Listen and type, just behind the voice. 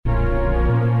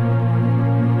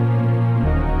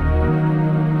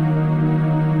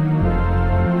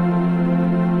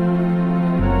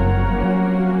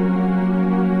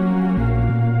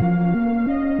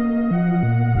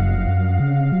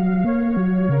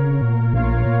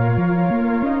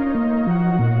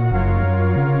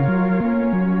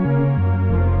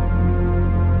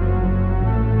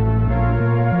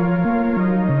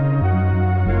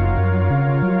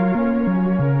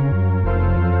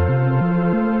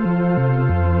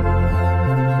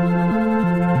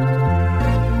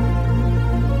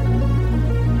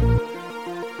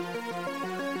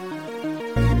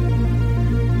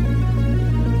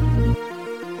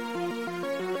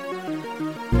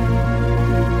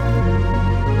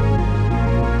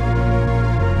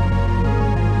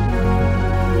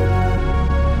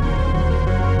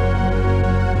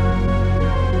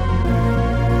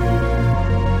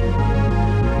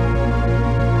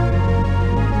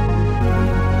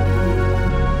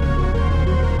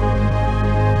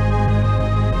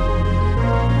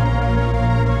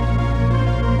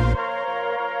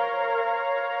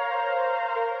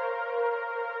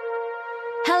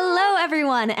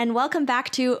everyone, and welcome back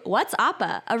to What's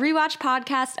Appa, a rewatch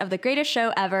podcast of the greatest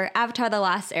show ever, Avatar: The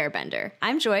Last Airbender.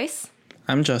 I'm Joyce.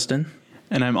 I'm Justin.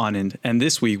 And I'm Anand. And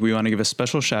this week, we want to give a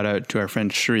special shout out to our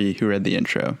friend Shri, who read the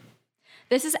intro.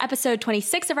 This is episode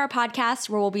 26 of our podcast,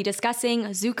 where we'll be discussing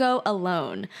Zuko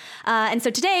Alone. And so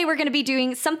today we're going to be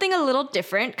doing something a little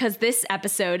different, because this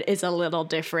episode is a little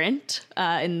different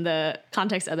in the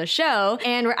context of the show.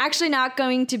 And we're actually not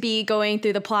going to be going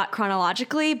through the plot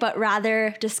chronologically, but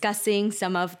rather discussing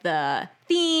some of the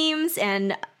themes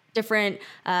and different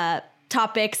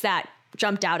topics that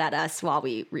jumped out at us while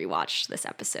we rewatched this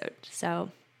episode. So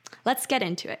let's get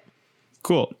into it.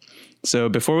 Cool. So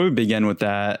before we begin with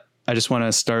that, I just want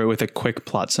to start with a quick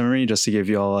plot summary just to give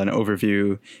you all an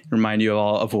overview, remind you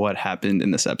all of what happened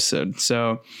in this episode.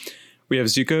 So we have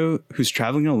Zuko, who's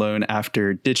traveling alone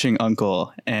after ditching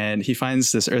Uncle, and he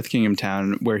finds this Earth Kingdom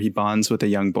town where he bonds with a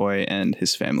young boy and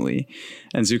his family.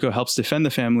 And Zuko helps defend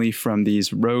the family from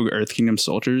these rogue Earth Kingdom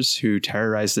soldiers who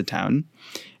terrorize the town.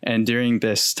 And during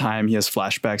this time, he has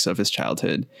flashbacks of his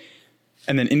childhood.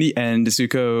 And then in the end,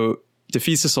 Zuko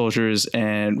defeats the soldiers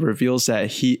and reveals that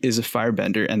he is a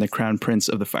firebender and the crown prince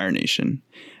of the Fire Nation.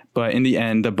 But in the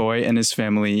end, the boy and his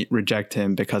family reject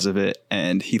him because of it,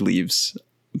 and he leaves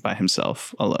by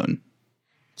himself alone.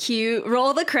 Cue,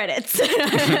 roll the credits.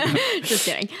 Just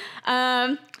kidding.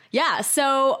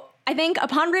 So I think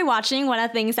upon rewatching, one of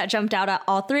the things that jumped out at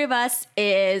all three of us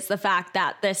is the fact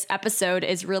that this episode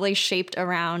is really shaped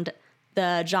around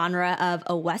the genre of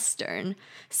a Western.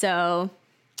 So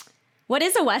what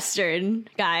is a Western,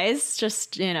 guys?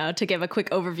 Just, to give a quick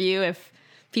overview if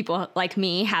people like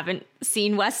me haven't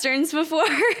seen Westerns before.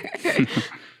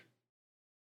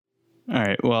 All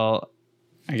right. Well,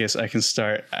 I guess I can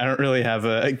start. I don't really have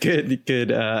a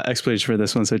good explanation for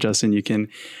this one. So Justin, you can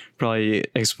probably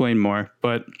explain more.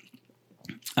 But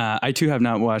I too have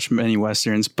not watched many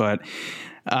Westerns, but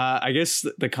I guess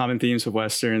the common themes of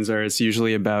Westerns are it's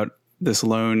usually about this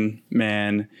lone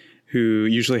man who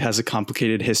usually has a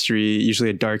complicated history, usually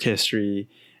a dark history,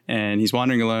 and he's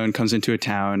wandering alone, comes into a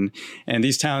town. And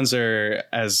these towns are,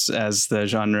 as the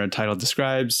genre title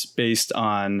describes, based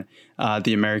on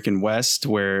the American West,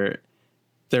 where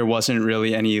there wasn't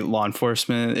really any law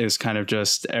enforcement. It was kind of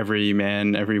just every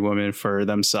man, every woman for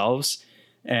themselves,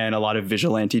 and a lot of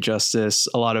vigilante justice,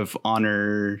 a lot of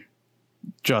honor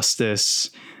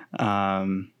justice,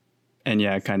 and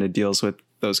kind of deals with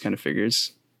those kind of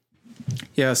figures.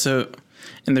 Yeah, so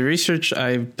in the research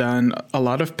I've done, a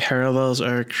lot of parallels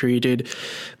are created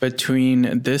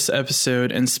between this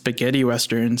episode and spaghetti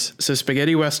westerns. So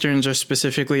spaghetti westerns are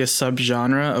specifically a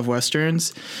subgenre of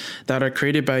westerns that are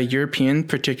created by European,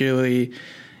 particularly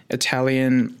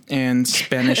Italian and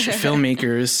Spanish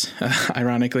filmmakers,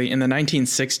 ironically, in the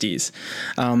 1960s.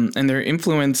 And their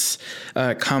influence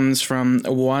comes from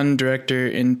one director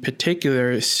in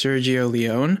particular, Sergio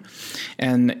Leone.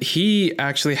 And he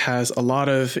actually has a lot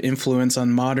of influence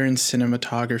on modern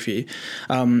cinematography.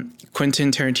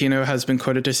 Quentin Tarantino has been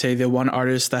quoted to say the one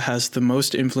artist that has the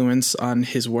most influence on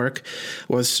his work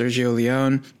was Sergio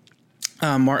Leone.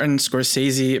 Martin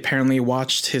Scorsese apparently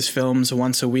watched his films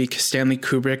once a week. Stanley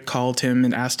Kubrick called him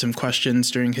and asked him questions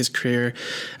during his career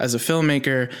as a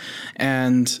filmmaker.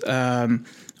 And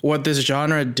what this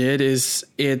genre did is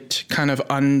it kind of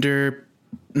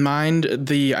undermined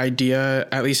the idea,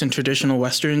 at least in traditional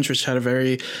Westerns, which had a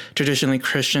very traditionally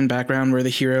Christian background where the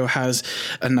hero has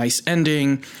a nice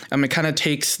ending. It kind of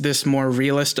takes this more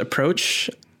realist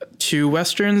approach to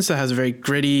Westerns that has a very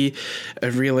gritty,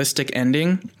 realistic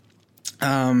ending.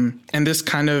 And this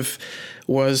kind of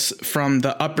was from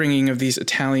the upbringing of these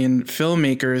Italian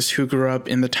filmmakers who grew up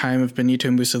in the time of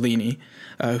Benito Mussolini,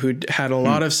 who had a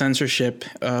lot of censorship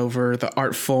over the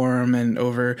art form and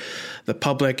over the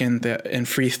public and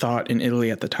free thought in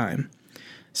Italy at the time.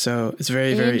 So it's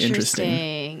very, very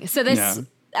interesting. So this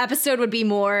episode would be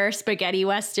more spaghetti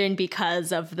Western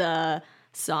because of the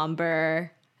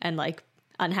somber and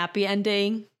unhappy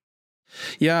ending.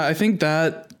 Yeah, I think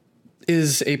that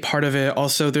is a part of it.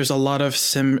 Also, there's a lot of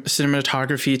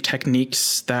cinematography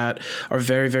techniques that are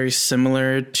very, very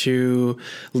similar to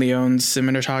Leone's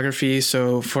cinematography.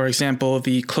 So, for example,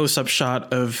 the close-up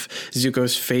shot of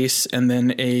Zuko's face and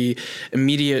then a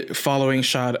immediate following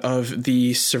shot of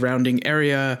the surrounding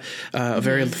area, a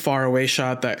very far away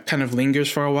shot that kind of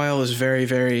lingers for a while, is very,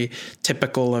 very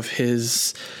typical of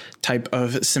his type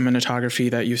of cinematography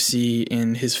that you see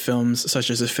in his films, such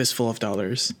as A Fistful of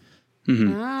Dollars.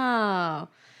 Mm-hmm. Oh,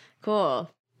 cool.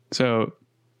 So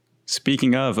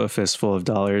speaking of A Fistful of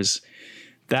Dollars,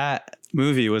 that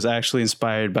movie was actually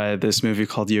inspired by this movie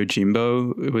called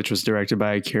Yojimbo, which was directed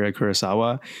by Akira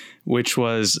Kurosawa, which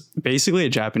was basically a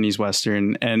Japanese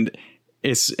Western. And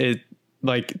it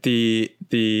like the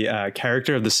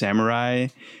character of the samurai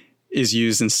is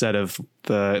used instead of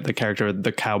the character of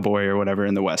the cowboy or whatever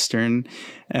in the Western.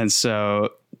 And so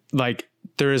like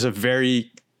there is a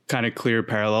very kind of clear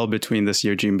parallel between this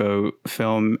Yojimbo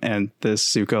film and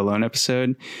this Zuko Alone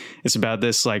episode. It's about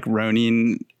this like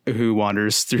Ronin who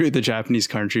wanders through the Japanese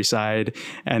countryside,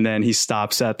 and then he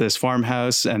stops at this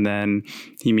farmhouse, and then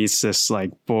he meets this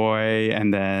like boy,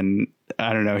 and then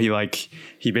I don't know,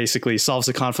 he basically solves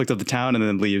the conflict of the town and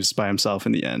then leaves by himself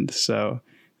in the end. So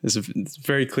there's a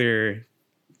very clear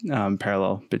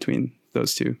parallel between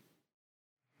those two.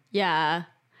 Yeah.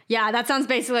 Yeah, that sounds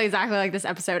basically exactly like this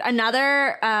episode.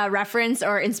 Another reference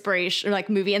or inspiration, or like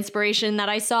movie inspiration that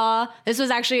I saw, this was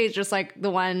actually just like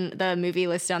the movie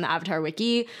listed on the Avatar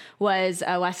Wiki, was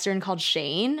a Western called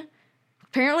Shane.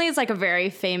 Apparently it's like a very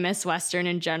famous Western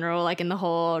in general, like in the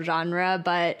whole genre,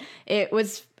 but it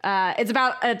was, it's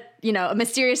about a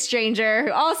mysterious stranger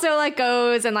who also like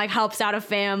goes and like helps out a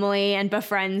family and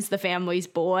befriends the family's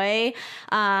boy.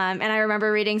 And I remember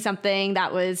reading something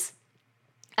that was,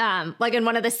 like in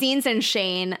one of the scenes in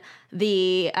Shane,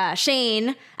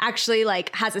 Shane actually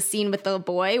like has a scene with the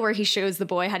boy where he shows the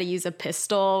boy how to use a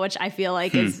pistol, which I feel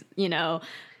like is,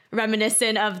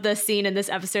 reminiscent of the scene in this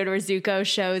episode where Zuko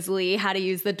shows Lee how to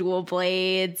use the dual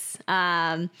blades.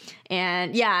 And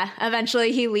yeah,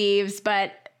 eventually he leaves,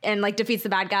 and like defeats the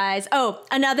bad guys. Oh,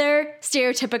 another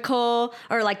stereotypical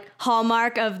or like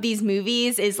hallmark of these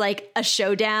movies is like a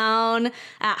showdown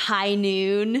at high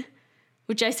noon,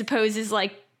 which I suppose is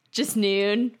like just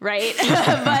noon, right?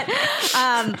 But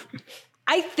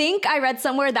I think I read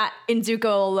somewhere that in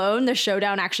Zuko Alone, the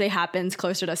showdown actually happens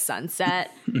closer to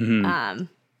sunset. Mm-hmm.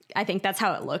 I think that's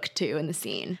how it looked too in the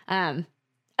scene.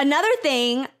 Another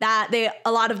thing that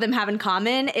a lot of them have in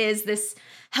common is this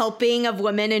helping of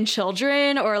women and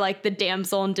children, or like the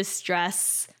damsel in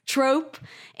distress trope.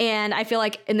 And I feel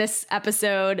like in this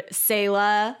episode,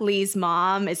 Sayla, Lee's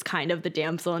mom, is kind of the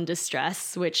damsel in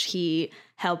distress, which he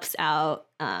helps out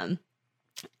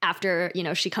after,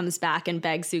 she comes back and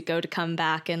begs Zuko to come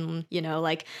back and,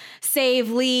 like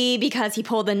save Lee because he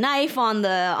pulled the knife on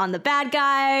the bad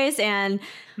guys. And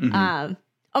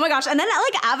oh my gosh. And then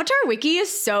like Avatar Wiki is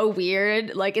so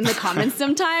weird, like in the comments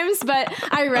sometimes, but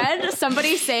I read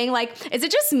somebody saying like, is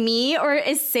it just me or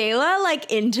is Sayla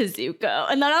like into Zuko?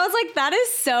 And then I was like, that is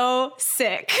so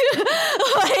sick.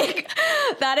 Like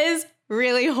that is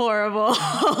really horrible.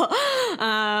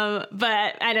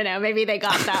 But I don't know, maybe they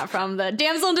got that from the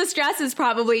damsel in distress is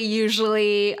probably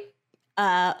usually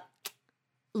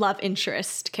love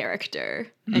interest character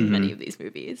in many of these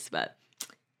movies, but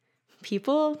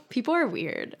people are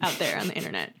weird out there on the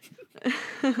internet.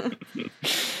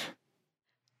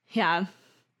 Yeah.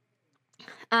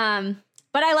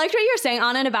 But I liked what you were saying,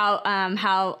 Anand, about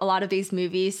how a lot of these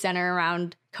movies center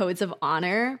around codes of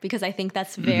honor, because I think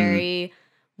that's very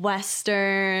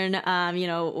Western,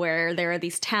 where there are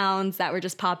these towns that were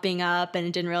just popping up and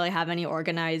it didn't really have any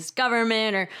organized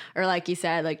government or like you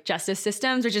said, like justice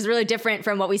systems, which is really different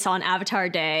from what we saw in Avatar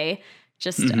Day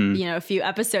just, a few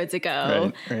episodes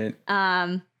ago. Right.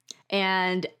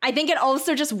 And I think it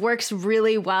also just works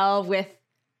really well with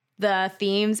the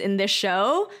themes in this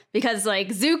show, because like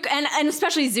Zuko and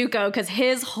especially Zuko, because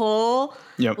his whole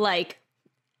like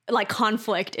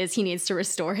conflict is he needs to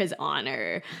restore his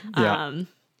honor,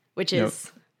 which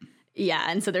is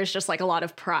and so there's just like a lot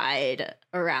of pride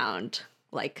around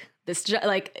like this,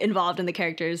 like involved in the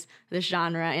characters, this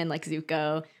genre, and like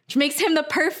Zuko, which makes him the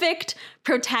perfect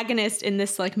protagonist in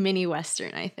this like mini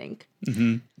Western, I think.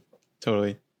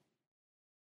 Totally.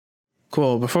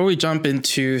 Cool. Before we jump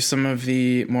into some of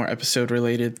the more episode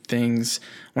related things,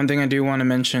 one thing I do want to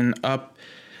mention up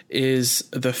is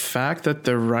the fact that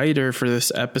the writer for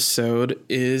this episode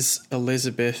is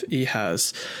Elizabeth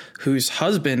Ehas, whose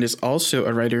husband is also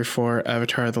a writer for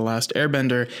Avatar: The Last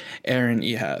Airbender, Aaron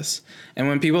Ehas. And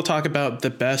when people talk about the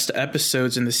best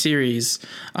episodes in the series,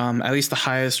 at least the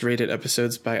highest rated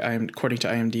episodes according to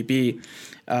IMDb,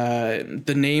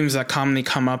 the names that commonly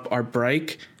come up are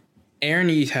Bryke, Aaron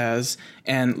Ehas,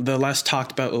 and the less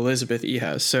talked about Elizabeth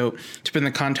Ehas. So to put in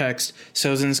the context,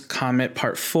 Sozin's Comet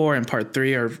Part 4 and Part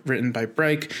 3 are written by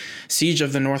Bryke. Siege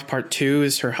of the North Part 2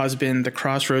 is her husband. The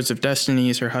Crossroads of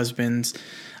Destiny is her husband's.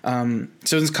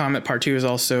 Sozin's Comet Part 2 is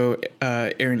also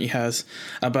Aaron Ehas.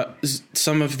 But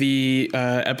some of the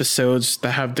episodes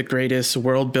that have the greatest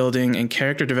world building and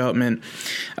character development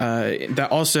that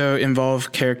also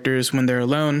involve characters when they're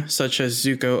alone, such as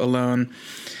Zuko Alone,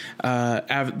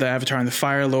 the Avatar and the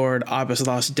Fire Lord, Appa's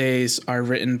Lost Days, are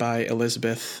written by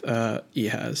Elizabeth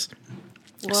Ehas.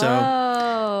 Whoa.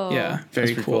 So, yeah,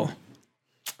 very cool.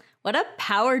 What a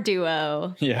power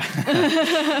duo. Yeah.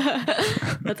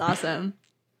 That's awesome.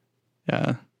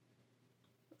 Yeah.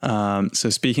 So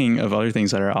speaking of other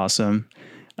things that are awesome,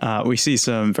 we see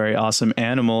some very awesome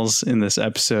animals in this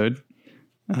episode.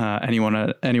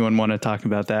 Anyone want to talk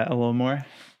about that a little more?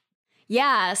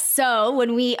 Yeah, so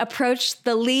when we approach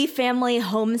the Lee family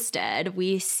homestead,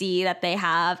 we see that they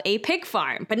have a pig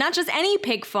farm, but not just any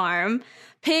pig farm,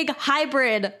 pig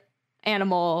hybrid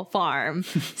animal farm.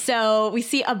 So we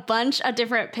see a bunch of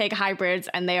different pig hybrids,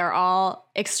 and they are all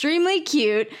extremely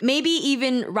cute, maybe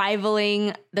even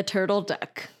rivaling the turtle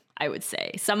duck, I would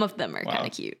say. Some of them are kind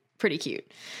of cute, pretty cute.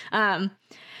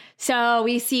 So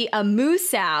we see a moo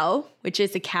sow, which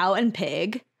is a cow and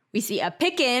pig. We see a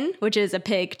picken, which is a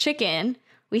pig chicken.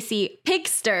 We see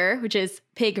pigster, which is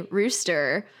pig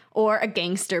rooster or a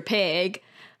gangster pig.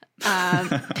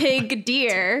 Pig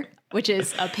deer, which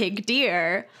is a pig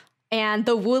deer. And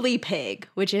the woolly pig,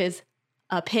 which is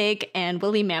a pig and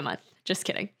woolly mammoth. Just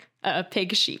kidding. A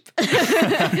pig sheep.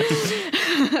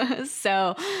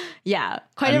 So, yeah,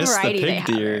 quite a variety they have.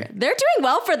 They're doing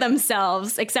well for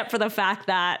themselves, except for the fact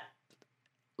that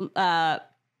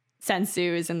Sensu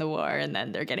is in the war and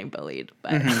then they're getting bullied.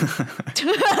 But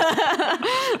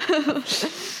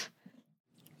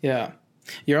yeah.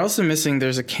 You're also missing,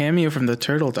 there's a cameo from the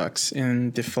Turtle Ducks in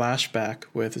the flashback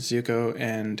with Zuko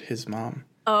and his mom.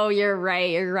 Oh, you're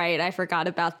right. I forgot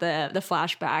about the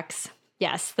flashbacks.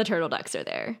 Yes, the Turtle Ducks are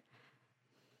there.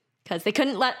 Because they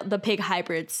couldn't let the pig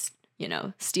hybrids,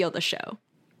 steal the show.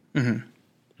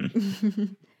 Mm-hmm.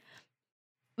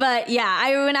 But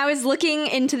yeah, when I was looking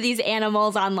into these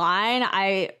animals online,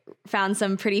 I found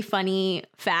some pretty funny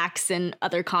facts and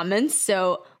other comments.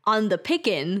 So on the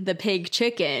picken, the pig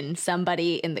chicken,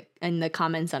 somebody in the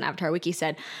comments on Avatar Wiki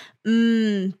said,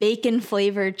 bacon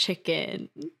flavored chicken.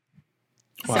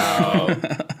 Wow. So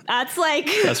that's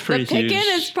pretty the picken huge.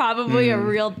 Is probably a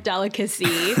real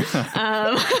delicacy.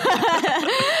 And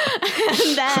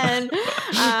then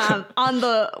on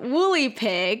the woolly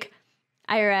pig,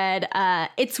 I read,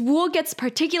 its wool gets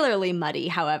particularly muddy,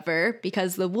 however,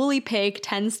 because the woolly pig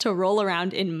tends to roll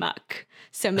around in muck.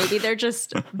 So maybe they're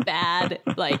just bad,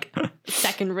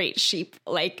 second-rate sheep.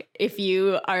 Like, if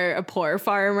you are a poor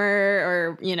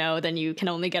farmer or, then you can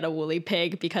only get a woolly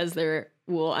pig because their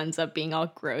wool ends up being all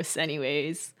gross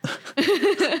anyways.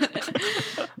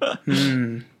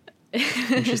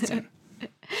 Interesting.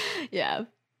 Yeah.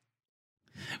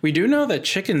 We do know that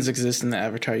chickens exist in the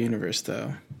Avatar universe,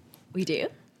 though. We do?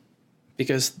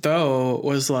 Because Tho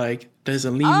was like, does a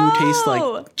limu taste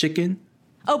like chicken?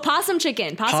 Oh, possum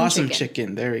chicken. Possum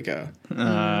chicken. There we go.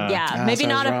 Yeah, maybe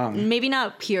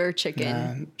not pure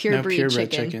chicken. Pure breed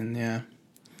chicken. Yeah.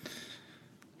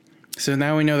 So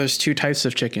now we know there's two types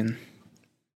of chicken.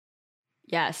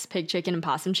 Yes, pig chicken and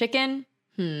possum chicken.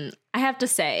 I have to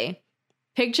say,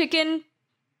 pig chicken,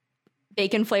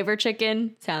 bacon flavored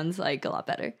chicken sounds like a lot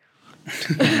better.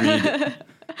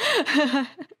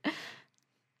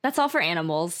 That's all for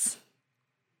animals.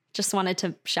 Just wanted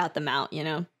to shout them out,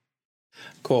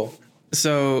 Cool.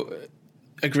 So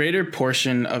a greater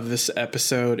portion of this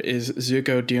episode is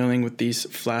Zuko dealing with these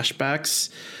flashbacks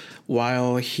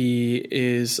while he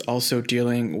is also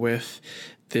dealing with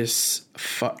this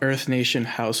Earth Nation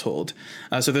household.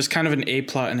 So there's kind of an A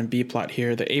plot and a B plot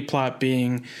here. The A plot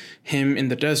being him in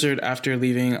the desert after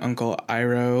leaving Uncle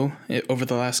Iroh over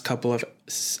the last couple of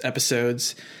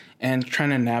episodes and trying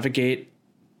to navigate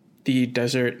the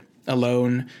desert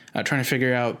alone, trying to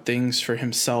figure out things for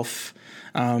himself.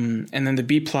 And then the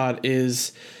B plot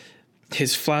is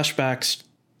his flashbacks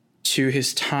to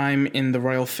his time in the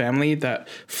royal family that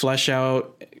flesh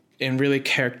out and really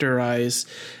characterize,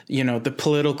 the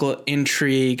political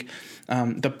intrigue,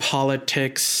 the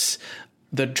politics,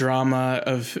 the drama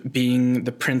of being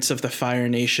the prince of the Fire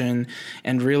Nation,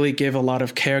 and really give a lot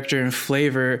of character and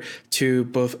flavor to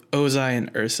both Ozai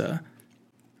and Ursa.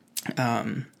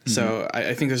 So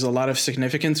I think there's a lot of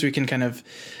significance we can kind of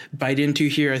bite into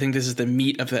here. I think this is the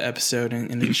meat of the episode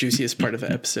and the juiciest part of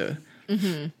the episode.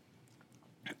 Mm-hmm.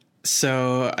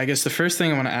 So I guess the first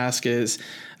thing I want to ask is,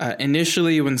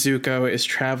 initially when Zuko is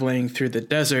traveling through the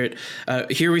desert,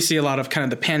 here we see a lot of kind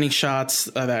of the panning shots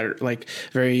that are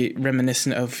very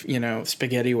reminiscent of,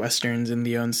 spaghetti westerns in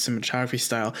Leone's cinematography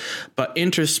style. But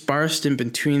interspersed in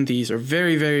between these are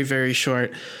very, very, very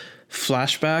short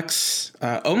flashbacks,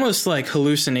 almost like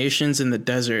hallucinations in the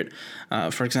desert.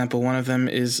 For example, one of them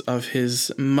is of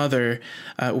his mother.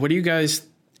 What do you guys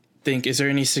think? Is there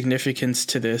any significance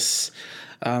to this?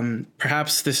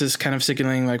 Perhaps this is kind of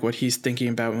signaling what he's thinking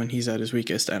about when he's at his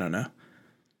weakest. I don't know.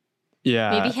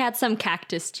 Yeah. Maybe he had some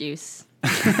cactus juice.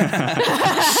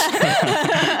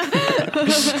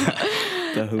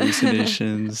 The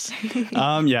hallucinations.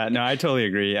 Yeah, no, I totally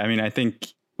agree. I mean, I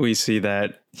think we see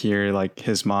that here, like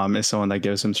his mom is someone that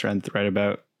gives him strength right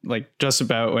about, like just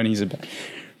about when he's about,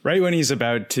 right when he's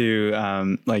about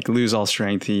to like lose all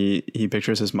strength, he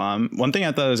pictures his mom. One thing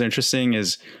I thought was interesting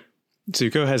is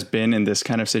Zuko has been in this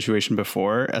kind of situation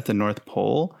before at the North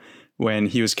Pole when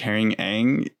he was carrying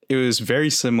Aang. It was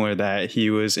very similar that he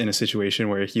was in a situation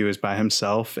where he was by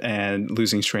himself and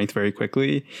losing strength very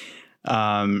quickly.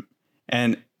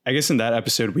 And I guess in that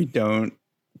episode, we don't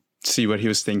see what he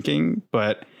was thinking,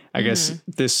 but I guess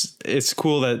it's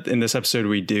cool that in this episode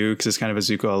we do, because it's kind of a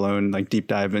Zuko alone, like deep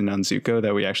dive in on Zuko,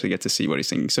 that we actually get to see what he's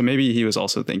thinking. So maybe he was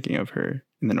also thinking of her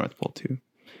in the North Pole too.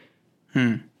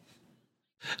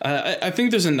 I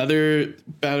think there's another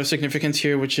bout of significance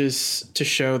here, which is to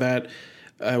show that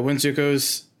when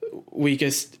Zuko's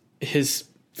weakest, his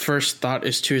first thought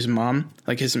is to his mom,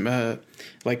 like his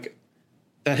like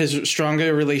that his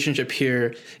stronger relationship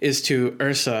here is to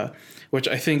Ursa, which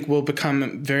I think will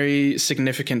become very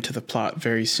significant to the plot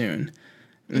very soon.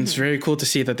 And it's very cool to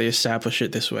see that they establish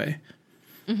it this way.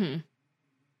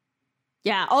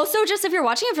 Yeah. Also, just if you're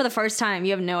watching it for the first time,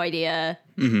 you have no idea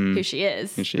who she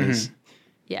is. Who she is.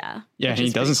 Yeah. Yeah, he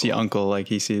doesn't see Uncle like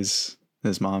he sees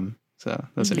his mom. So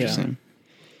that's interesting.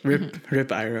 Rip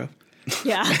Iroh.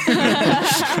 Yeah.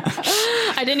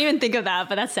 I didn't even think of that,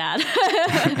 but that's sad.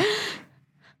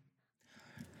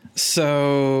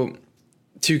 So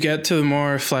to get to the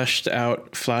more fleshed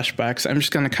out flashbacks, I'm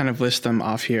just going to kind of list them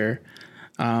off here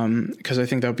because I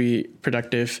think that'll be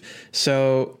productive.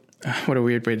 So what a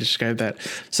weird way to describe that.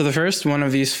 So the first one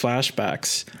of these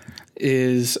flashbacks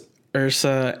is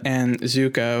Ursa and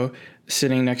Zuko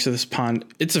sitting next to this pond.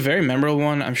 It's a very memorable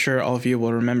one. I'm sure all of you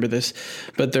will remember this,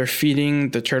 but they're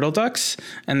feeding the turtle ducks.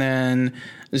 And then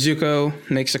Zuko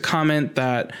makes a comment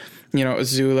that,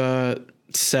 Azula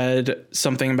said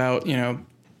something about,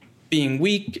 being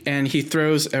weak, and he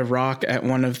throws a rock at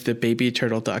one of the baby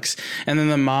turtle ducks. And then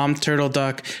the mom turtle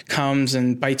duck comes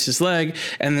and bites his leg.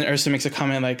 And then Ursa makes a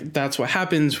comment like, that's what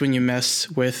happens when you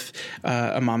mess with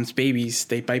a mom's babies.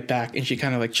 They bite back, and she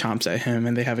kind of like chomps at him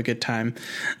and they have a good time.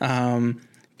 Yeah.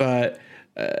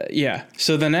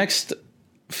 So the next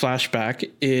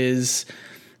flashback is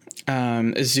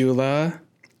Azula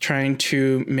trying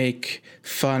to make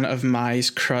fun of Mai's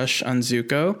crush on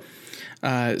Zuko.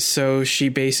 So she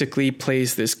basically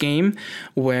plays this game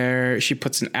where she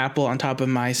puts an apple on top of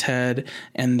Mai's head,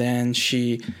 and then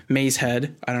Mai's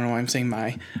head, I don't know why I'm saying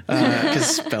Mai, because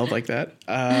it's spelled like that.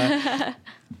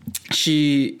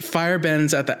 She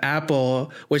firebends at the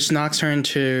apple, which knocks her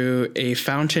into a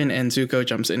fountain, and Zuko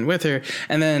jumps in with her.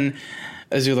 And then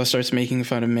Azula starts making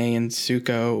fun of Mai and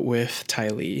Zuko with Ty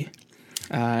Lee.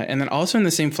 And then also in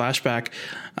the same flashback,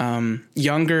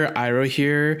 younger Iroh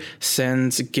here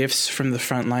sends gifts from the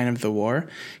front line of the war.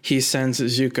 He sends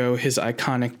Zuko his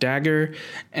iconic dagger,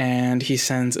 and he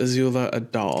sends Azula a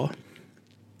doll.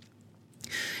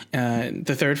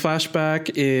 The third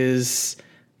flashback is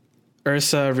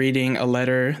Ursa reading a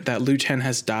letter that Lu Ten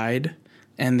has died,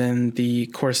 and then the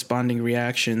corresponding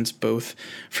reactions both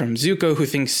from Zuko, who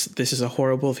thinks this is a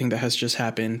horrible thing that has just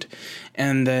happened,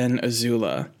 and then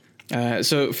Azula.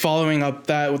 So following up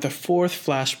that with the fourth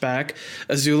flashback,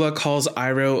 Azula calls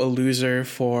Iroh a loser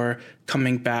for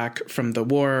coming back from the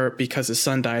war because his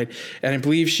son died. And I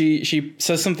believe she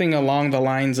says something along the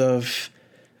lines of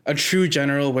a true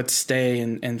general would stay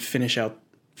and finish out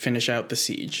the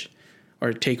siege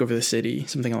or take over the city,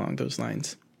 something along those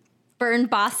lines. Burn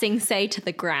Ba Sing Se to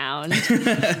the ground.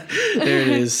 There it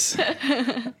is.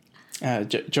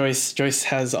 Joyce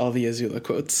has all the Azula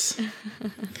quotes.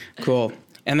 Cool.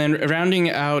 And then rounding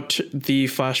out the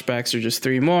flashbacks are just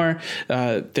three more.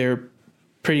 They're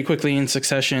pretty quickly in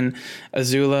succession.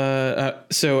 Azula,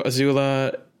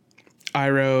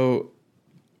 Iroh,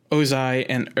 Ozai,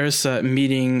 and Ursa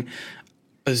meeting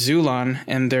Azulan,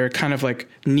 and they're kind of like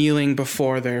kneeling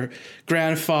before their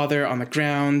grandfather on the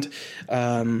ground.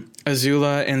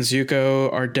 Azula and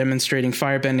Zuko are demonstrating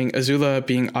firebending. Azula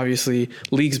being obviously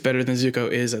leagues better than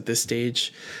Zuko is at this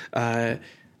stage. I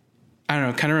don't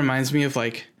know, kind of reminds me of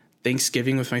like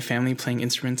Thanksgiving with my family playing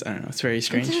instruments. I don't know, it's very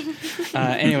strange.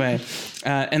 Anyway,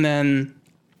 and then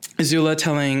Azula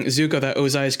telling Zuko that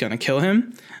Ozai is going to kill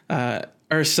him.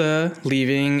 Ursa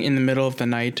leaving in the middle of the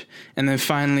night. And then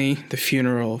finally, the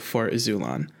funeral for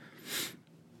Azulan.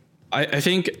 I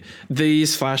think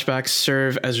these flashbacks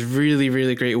serve as really,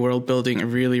 really great world building,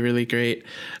 and really, really great,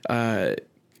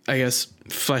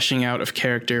 fleshing out of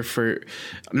character for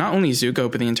not only Zuko,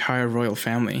 but the entire royal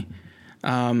family.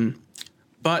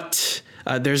 But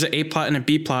there's an A plot and a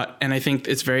B plot, and I think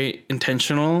it's very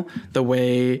intentional the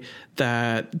way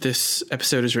that this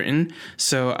episode is written.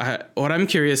 So what I'm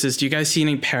curious is, do you guys see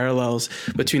any parallels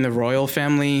between the royal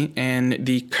family and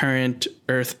the current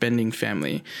earthbending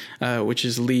family, which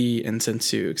is Lee and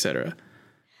Sensu, etc.?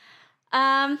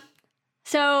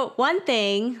 So one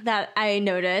thing that I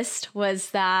noticed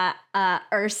was that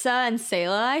Ursa and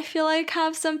Sayla, I feel like,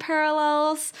 have some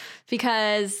parallels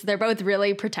because they're both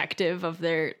really protective of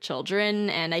their children.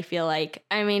 And I feel like,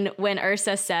 I mean, when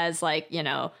Ursa says, like, you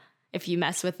know, if you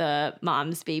mess with a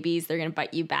mom's babies, they're going to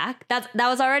bite you back. That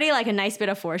was already like a nice bit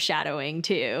of foreshadowing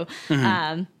too.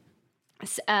 And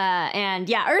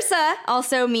yeah, Ursa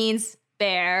also means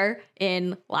bear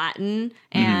in Latin,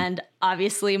 and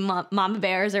obviously mama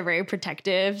bears are very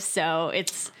protective, so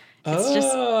it's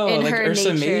just in like her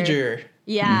Ursa nature. Major.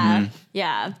 Yeah.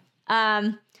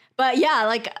 But yeah,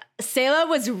 like Sayla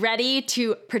was ready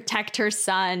to protect her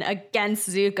son against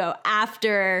Zuko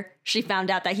after she found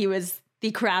out that he was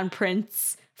the crown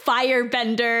prince,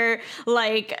 firebender,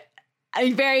 like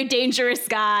a very dangerous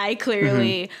guy,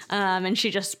 clearly. And she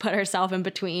just put herself in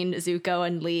between Zuko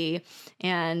and Lee.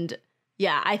 And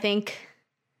yeah, I think,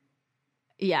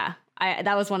 that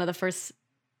was one of the first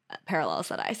parallels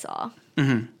that I saw.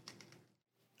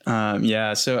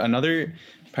 Yeah, so another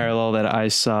parallel that I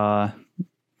saw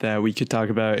that we could talk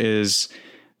about is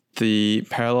the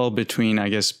parallel between, I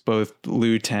guess, both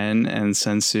Lu Ten and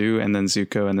Sensu, and then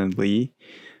Zuko and then Lee.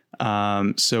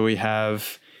 So we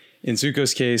have, in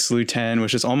Zuko's case, Lu Ten,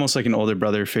 which is almost like an older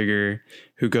brother figure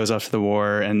who goes off to the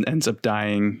war and ends up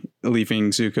dying, leaving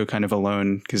Zuko kind of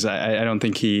alone, because I don't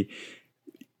think he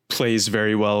plays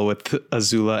very well with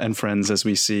Azula and friends, as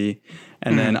we see.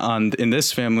 And then in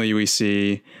this family, we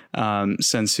see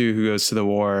Sensu, who goes to the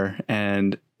war,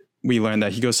 and we learn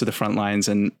that he goes to the front lines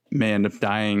and may end up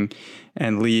dying.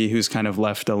 And Lee, who's kind of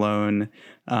left alone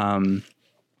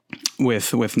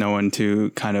with no one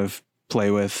to kind of play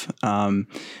with.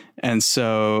 And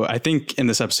so I think in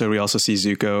this episode, we also see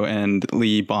Zuko and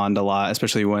Lee bond a lot,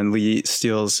 especially when Lee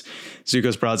steals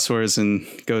Zuko's broadswords and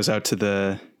goes out to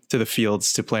the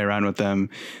fields to play around with them.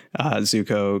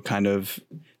 Zuko kind of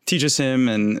teaches him,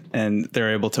 and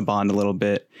they're able to bond a little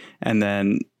bit. And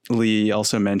then Lee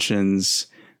also mentions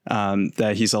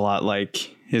that he's a lot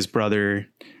like his brother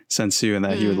Sensu, and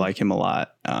that he would like him a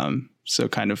lot. So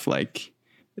kind of like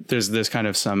there's kind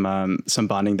of some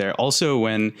bonding there. Also,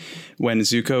 when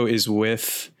Zuko is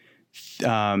with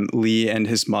Lee and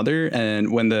his mother,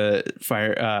 and when the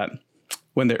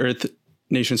Earth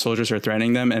Nation soldiers are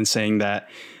threatening them and saying that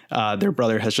their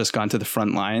brother has just gone to the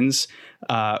front lines,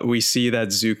 we see that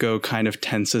Zuko kind of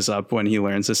tenses up when he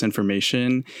learns this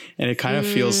information, and it kind of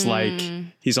feels like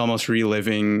he's almost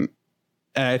reliving.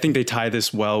 I think they tie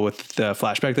this well with the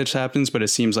flashback that just happens, but it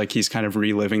seems like he's kind of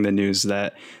reliving the news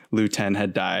that Lu Ten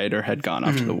had died or had gone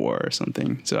off to the war or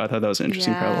something. So I thought that was an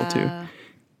interesting parallel too.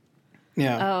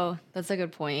 Yeah. Oh, that's a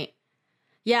good point.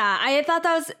 Yeah,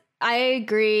 I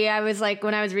agree. I was like,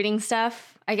 when I was reading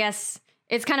stuff, I guess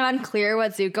it's kind of unclear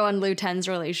what Zuko and Lu Ten's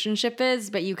relationship is,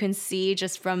 but you can see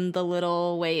just from the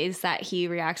little ways that he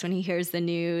reacts when he hears the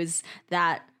news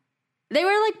that they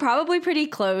were like probably pretty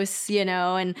close, you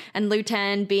know, and Lu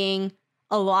Ten being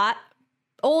a lot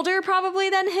older probably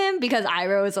than him, because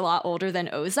Iroh is a lot older than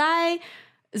Ozai.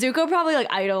 Zuko probably like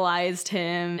idolized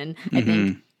him, and I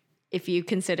think if you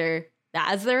consider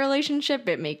that as their relationship,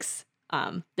 it makes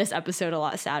this episode a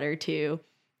lot sadder too.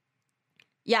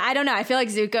 Yeah, I don't know. I feel like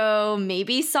Zuko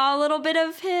maybe saw a little bit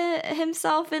of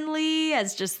himself in Lee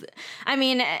as just, I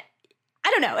mean, I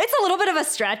don't know. It's a little bit of a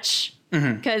stretch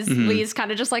because Lee's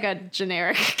kind of just like a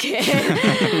generic kid.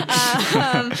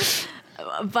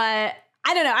 But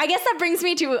I don't know. I guess that brings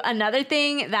me to another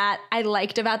thing that I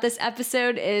liked about this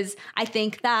episode is I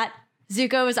think that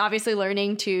Zuko is obviously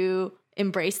learning to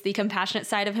embrace the compassionate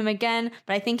side of him again,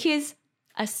 but I think he's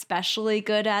especially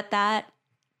good at that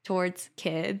towards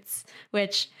kids,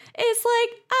 which is like,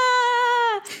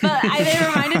 but it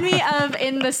reminded me of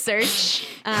in The Search,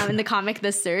 in the comic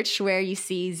The Search, where you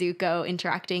see Zuko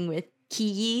interacting with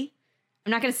Kiyi.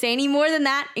 I'm not going to say any more than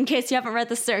that in case you haven't read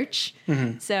The Search.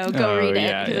 So go read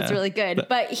it because it's really good.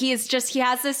 But he has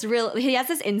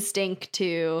this instinct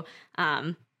to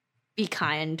be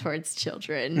kind towards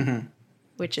children,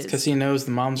 which is because he knows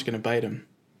the mom's going to bite him.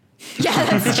 Yeah,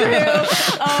 that's true.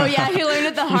 Oh, yeah, he learned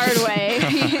it the hard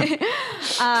way.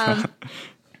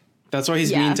 That's why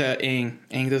he's mean to Aang.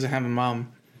 Aang doesn't have a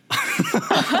mom.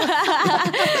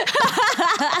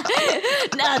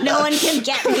 No one can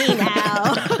get me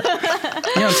now.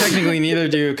 technically neither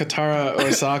do Katara or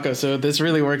Sokka, so this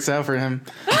really works out for him.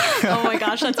 Oh my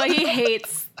gosh, that's why he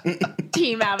hates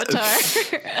Team Avatar.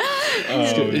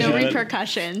 No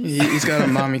repercussions. He's got a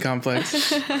mommy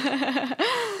complex.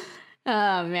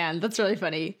 Oh man, that's really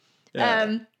funny.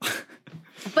 Yeah.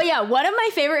 But yeah, one of my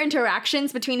favorite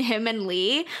interactions between him and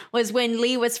Lee was when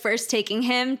Lee was first taking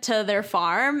him to their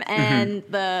farm, and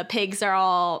the pigs are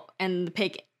all, and the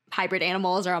pig hybrid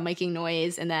animals are all making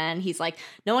noise, and then he's like,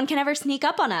 no one can ever sneak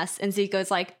up on us, and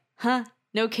Zuko's like, huh,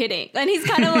 no kidding. And he's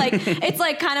kind of like, it's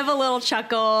like kind of a little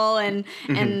chuckle, and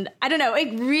I don't know,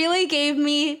 it really gave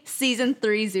me season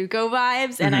 3 Zuko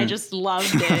vibes, and I just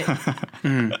loved it.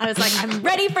 I was like, I'm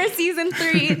ready for season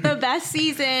 3, the best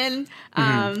season.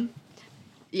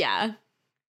 Yeah.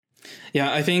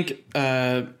 Yeah, I think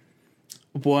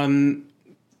one,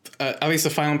 at least the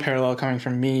final parallel coming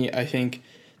from me, I think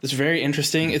it's very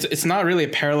interesting. It's not really a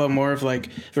parallel, more of like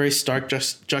very stark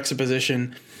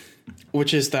juxtaposition,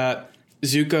 which is that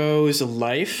Zuko's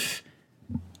life,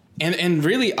 and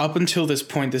really up until this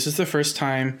point, this is the first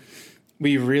time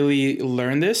we really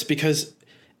learn this, because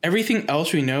everything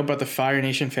else we know about the Fire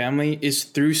Nation family is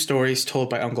through stories told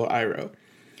by Uncle Iroh.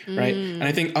 Right. And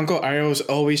I think Uncle Iroh was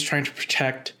always trying to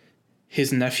protect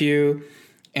his nephew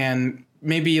and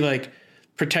maybe like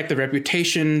protect the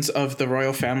reputations of the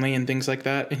royal family and things like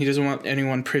that. And he doesn't want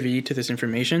anyone privy to this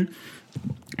information.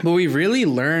 But we really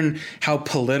learn how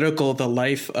political the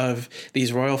life of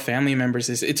these royal family members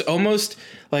is. It's almost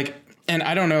like, and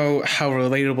I don't know how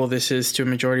relatable this is to a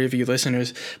majority of you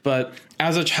listeners, but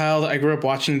as a child, I grew up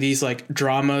watching these like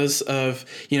dramas of,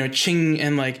 Qing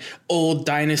and like old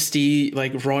dynasty,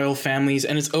 like royal families.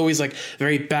 And it's always like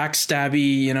very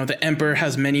backstabby. The emperor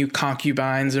has many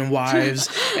concubines and wives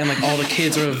and like all the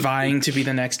kids are vying to be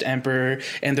the next emperor,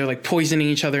 and they're like poisoning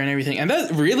each other and everything. And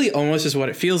that really almost is what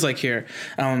it feels like here.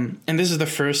 And this is the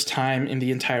first time in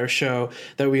the entire show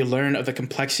that we learn of the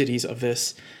complexities of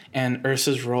this and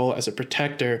Ursa's role as a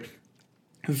protector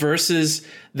versus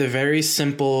the very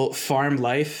simple farm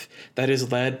life that is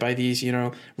led by these,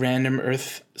 random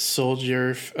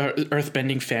earthbending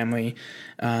family,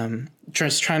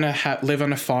 just trying to live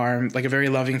on a farm, like a very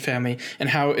loving family, and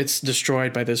how it's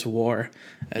destroyed by this war.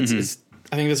 I think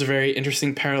that's a very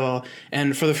interesting parallel.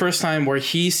 And for the first time where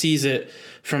he sees it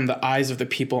from the eyes of the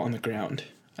people on the ground,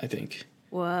 I think.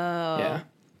 Whoa. Yeah.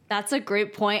 That's a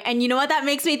great point. And you know what that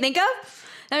makes me think of?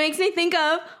 That makes me think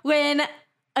of when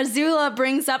Azula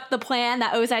brings up the plan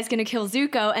that Ozai's going to kill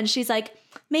Zuko, and she's like,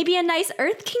 maybe a nice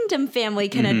Earth Kingdom family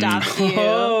can adopt you. He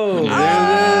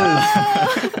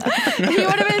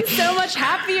would have been so much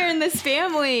happier in this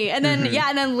family. And then,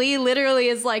 and then Lee literally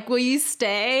is like, will you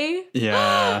stay?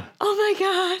 Yeah. Oh my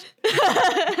God.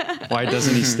 Why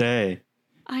doesn't he stay?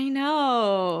 I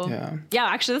know. Yeah,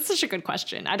 actually, that's such a good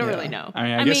question. I don't really know. I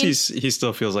mean, I guess he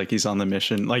still feels like he's on the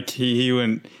mission. Like he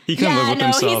couldn't live with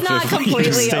He's himself not if completely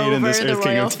he stayed over in this the Earth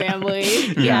royal Kingdom family.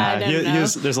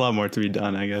 There's a lot more to be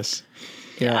done, I guess.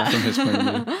 Yeah, from his point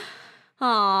of view.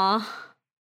 Aw.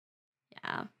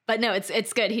 Yeah. But no,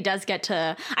 it's good. He does get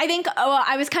to, I think,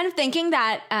 I was kind of thinking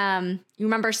that, you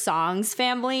remember Song's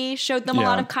family showed them a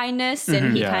lot of kindness,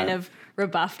 and he kind of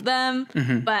rebuffed them.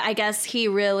 But I guess he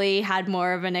really had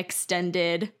more of an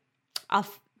extended,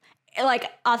 authentic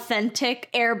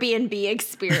Airbnb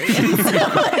experience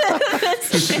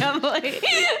with this family.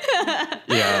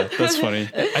 Yeah, that's funny.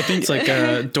 I think it's like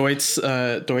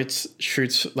Deutz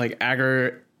shoots like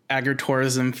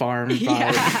agritourism farm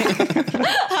vibe.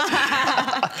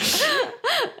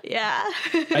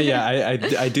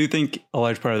 I do think a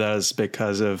large part of that is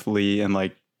because of Lee, and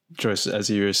like Joyce, as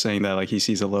you were saying, that like he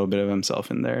sees a little bit of himself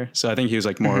in there. So I think he was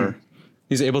like more,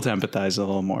 he's able to empathize a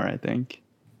little more, I think.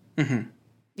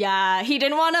 Yeah, he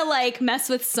didn't want to like mess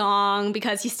with Song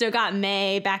because he still got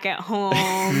May back at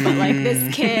home. But like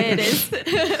this kid is,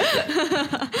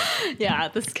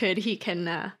 this kid he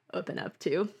can open up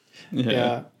to.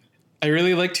 Yeah. I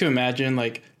really like to imagine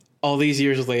like all these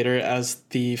years later as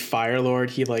the Fire Lord,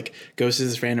 he like goes to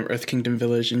this random Earth Kingdom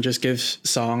village and just gives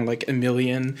Song like a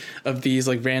million of these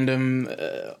like random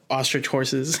ostrich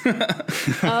horses.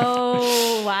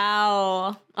 Oh,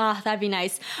 wow. Oh, that'd be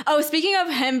nice. Oh, speaking of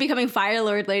him becoming Fire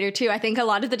Lord later too, I think a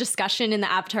lot of the discussion in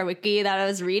the Avatar Wiki that I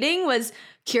was reading was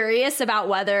curious about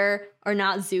whether or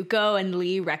not Zuko and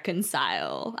Lee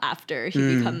reconcile after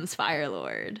he becomes Fire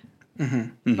Lord.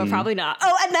 But probably not.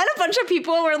 Oh, and then a bunch of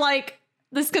people were like,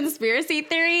 this conspiracy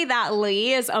theory that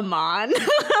Lee is Amon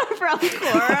from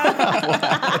Korra.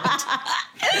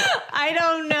 I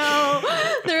don't know.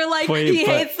 They're like, he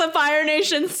hates the Fire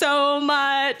Nation so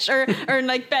much, or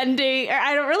like bending, or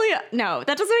I don't really know.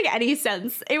 That doesn't make any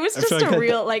sense. It was just a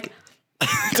real like.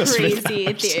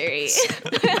 crazy theory.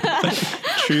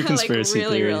 True conspiracy like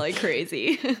really, theory. really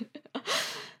crazy.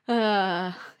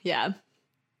 Yeah.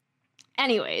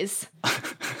 Anyways.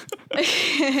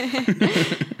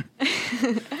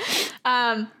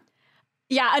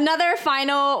 Yeah, another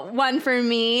final one for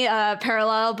me,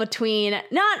 parallel between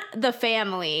not the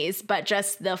families, but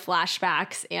just the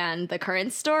flashbacks and the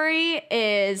current story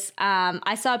is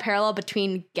I saw a parallel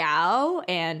between Gao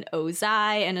and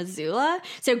Ozai and Azula.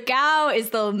 So Gao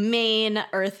is the main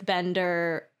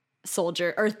earthbender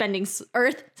soldier, Earth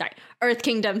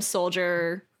Kingdom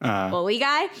soldier bully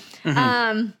guy.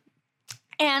 And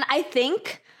I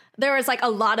think there's a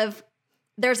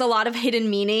lot of hidden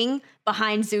meaning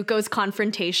behind Zuko's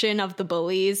confrontation of the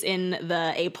bullies in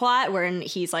the A plot, wherein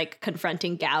he's like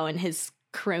confronting Gao and his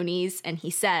cronies, and he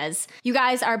says, "You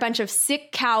guys are a bunch of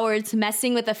sick cowards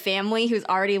messing with a family who's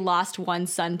already lost one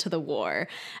son to the war."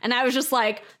 And I was just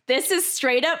like, this is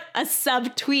straight up a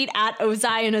subtweet at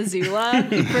Ozai and Azula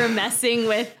for messing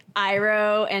with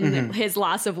Iroh and his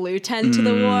loss of Luten to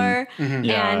the war.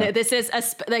 Yeah. And this is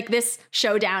this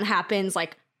showdown happens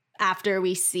like after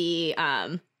we see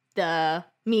the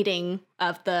meeting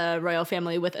of the royal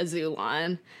family with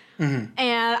Azulon. And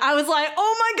I was like,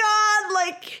 oh my God,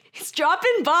 like he's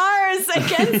dropping bars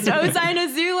against Ozai and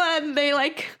Azula, and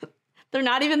they're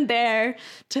not even there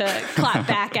to clap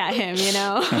back at him, you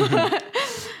know?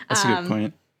 That's a good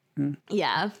point.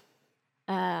 Yeah.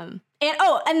 And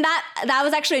that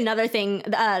was actually another thing,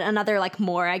 another like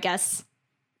more, I guess,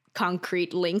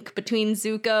 concrete link between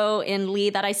Zuko and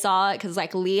Lee that I saw, because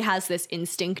like Lee has this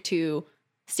instinct to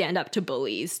stand up to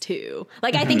bullies too.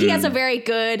 Like I think he has a very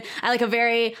good, a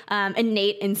very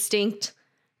innate instinct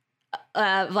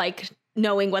of like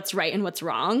knowing what's right and what's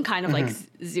wrong, kind of like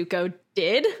Zuko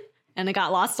did, and it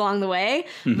got lost along the way.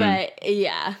 But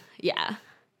yeah.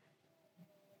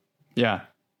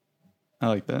 I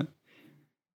like that.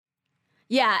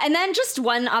 Yeah, and then just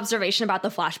one observation about the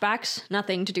flashbacks,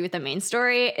 nothing to do with the main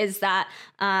story, is that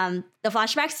the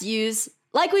flashbacks use,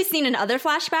 like we've seen in other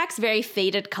flashbacks, very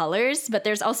faded colors, but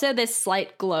there's also this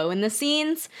slight glow in the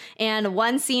scenes. And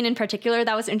one scene in particular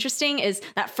that was interesting is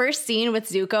that first scene with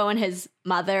Zuko and his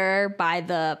mother by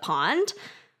the pond.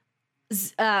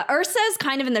 Ursa's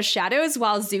kind of in the shadows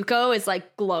while Zuko is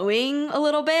like glowing a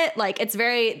little bit. Like it's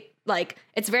very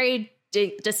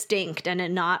distinct and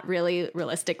in not really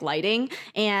realistic lighting,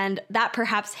 and that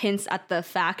perhaps hints at the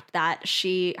fact that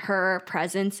her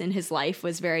presence in his life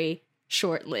was very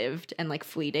short-lived and like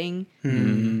fleeting,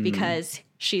 because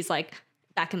she's like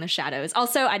back in the shadows.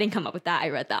 Also, I didn't come up with that, I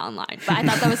read that online, but I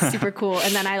thought that was super cool,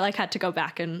 and then I like had to go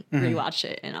back and rewatch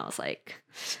it, and I was like,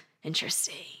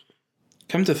 interesting.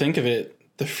 Come to think of it,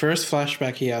 the first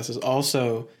flashback he has is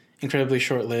also incredibly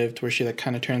short-lived, where she like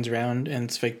kind of turns around and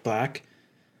it's fake black.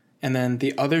 And then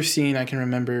the other scene I can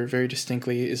remember very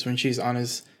distinctly is when she's on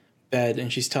his bed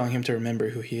and she's telling him to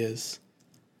remember who he is.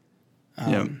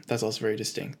 That's also very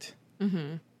distinct.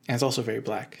 And it's also very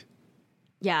black.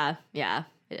 Yeah,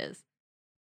 it is.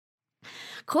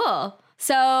 Cool.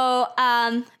 So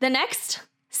the next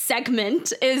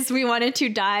segment is we wanted to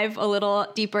dive a little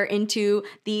deeper into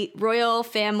the royal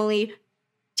family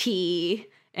tea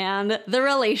and the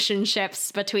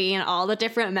relationships between all the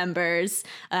different members,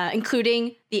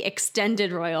 including the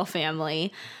extended royal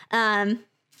family. And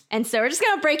so we're just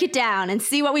going to break it down and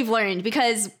see what we've learned,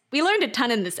 because we learned a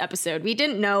ton in this episode. We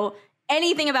didn't know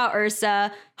anything about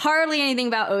Ursa, hardly anything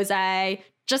about Ozai,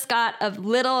 just got a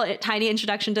little tiny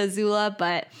introduction to Azula,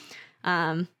 but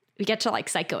we get to like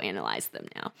psychoanalyze them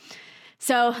now.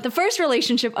 So the first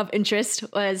relationship of interest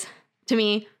was, to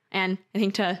me, and I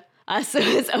think to us,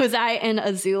 was Ozai and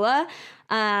Azula.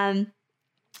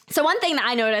 So one thing that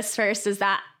I noticed first is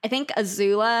that I think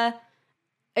Azula,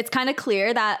 it's kind of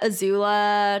clear that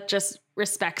Azula just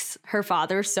respects her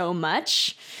father so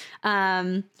much.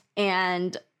 And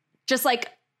just like,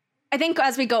 I think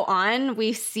as we go on,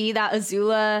 we see that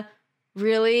Azula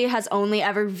really has only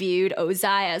ever viewed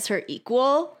Ozai as her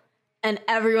equal, and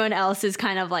everyone else is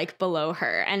kind of like below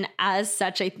her. And as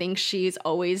such, I think she's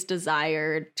always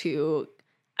desired to,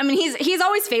 I mean, he's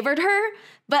always favored her,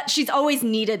 but she's always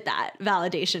needed that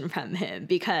validation from him,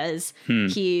 because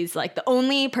he's like the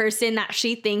only person that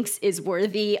she thinks is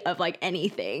worthy of like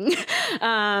anything.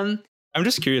 I'm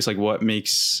just curious, like what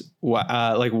makes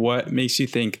you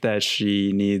think that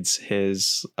she needs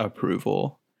his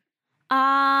approval?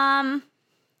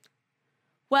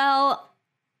 Well,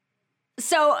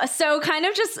 so kind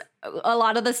of just a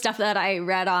lot of the stuff that I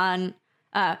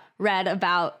read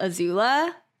about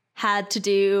Azula had to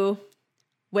do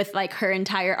with like her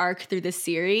entire arc through the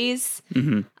series.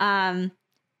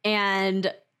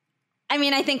 And I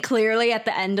mean, I think clearly at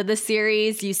the end of the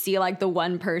series, you see like the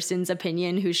one person's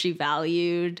opinion who she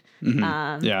valued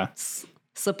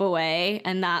slip away.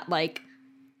 And that like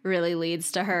really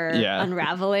leads to her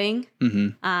unraveling.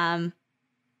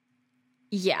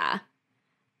 Yeah.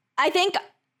 I think,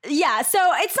 yeah. So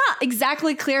it's not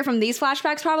exactly clear from these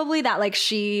flashbacks probably that like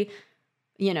she,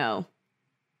 you know,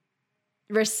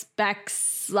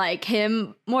 respects like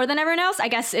him more than everyone else. I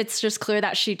guess it's just clear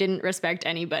that she didn't respect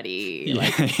anybody.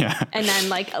 Like, and then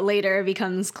like later it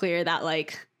becomes clear that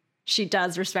like she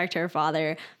does respect her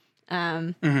father.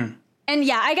 And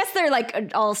yeah, I guess they're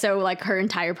like also like her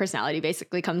entire personality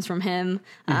basically comes from him.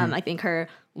 I think her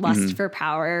lust for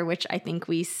power, which I think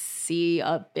we see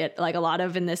a bit like a lot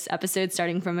of in this episode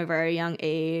starting from a very young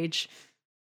age.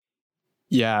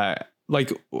 Yeah.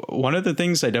 Like one of the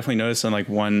things I definitely noticed on like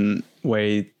one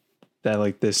way that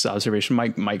like this observation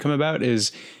might come about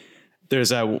is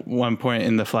there's at one point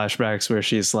in the flashbacks where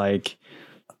she's like,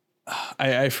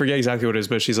 I forget exactly what it is,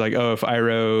 but she's like, oh, if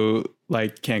Iroh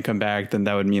like can't come back, then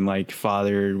that would mean like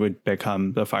father would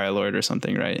become the Fire Lord or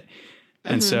something, right?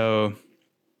 And so,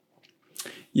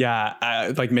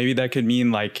 yeah, like maybe that could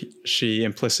mean like she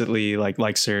implicitly like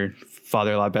likes her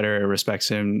father a lot better or respects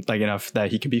him like enough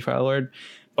that he could be Fire Lord.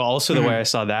 But also the way I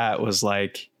saw that was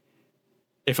like,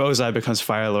 if Ozai becomes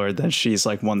Fire Lord, then she's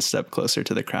like one step closer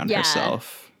to the crown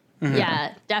herself.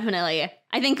 Yeah, definitely.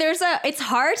 I think it's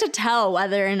hard to tell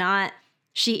whether or not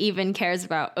she even cares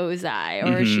about Ozai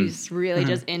or she's really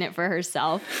just in it for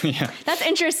herself. Yeah. That's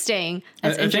interesting.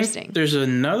 I think there's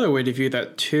another way to view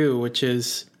that too, which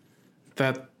is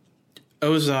that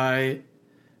Ozai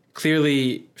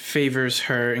clearly favors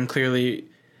her and clearly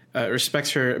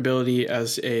respects her ability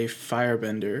as a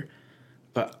firebender.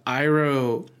 But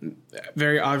Iroh,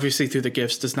 very obviously through the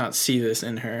gifts, does not see this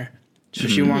in her. So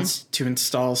she wants to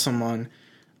install someone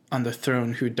on the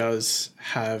throne who does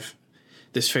have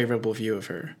this favorable view of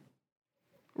her.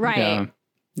 Right.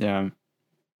 Yeah.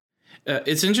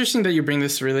 It's interesting that you bring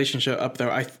this relationship up, though.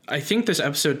 I think this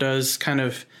episode does kind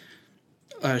of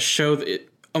show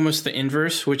almost the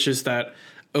inverse, which is that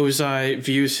Ozai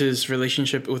views his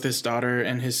relationship with his daughter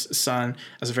and his son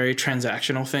as a very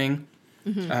transactional thing.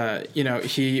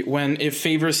 When it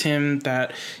favors him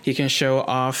that he can show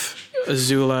off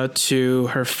Azula to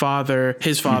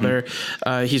his father,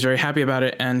 he's very happy about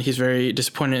it, and he's very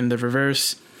disappointed in the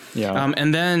reverse. Yeah.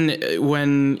 And then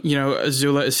when,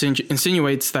 Azula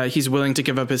insinuates that he's willing to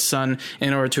give up his son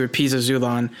in order to appease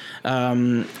Azulan,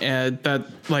 that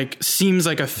like seems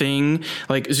like a thing.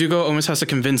 Like Zuko almost has to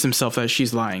convince himself that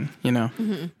she's lying,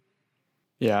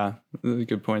 Yeah.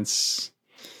 Good points.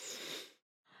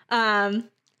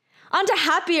 On to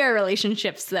happier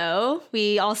relationships, though.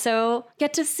 We also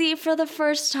get to see for the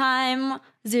first time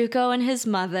Zuko and his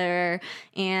mother.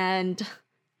 And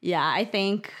yeah, I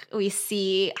think we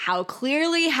see how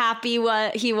clearly happy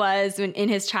he was in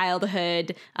his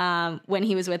childhood when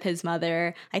he was with his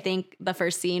mother. I think the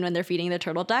first scene when they're feeding the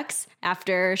turtle ducks,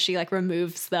 after she like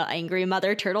removes the angry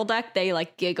mother turtle duck, they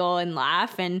like giggle and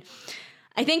laugh. And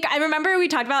I remember we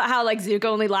talked about how like Zuko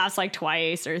only laughs like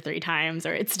twice or 3 times,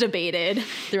 or it's debated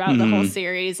throughout the whole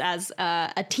series as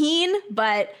a teen.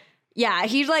 But yeah,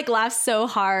 he like laughs so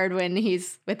hard when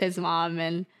he's with his mom,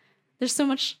 and there's so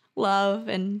much love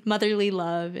and motherly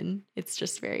love, and it's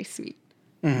just very sweet.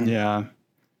 Yeah.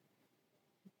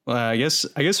 Well, I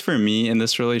guess for me in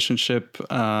this relationship,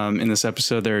 in this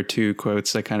episode, there are 2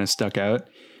 quotes that kind of stuck out.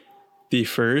 The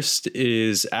first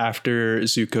is after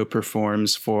Zuko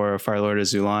performs for Fire Lord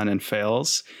Azulan and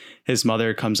fails, his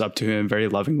mother comes up to him very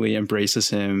lovingly, embraces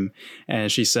him,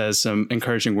 and she says some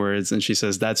encouraging words. And she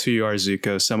says, "That's who you are,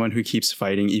 Zuko, someone who keeps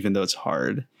fighting even though it's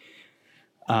hard."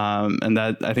 And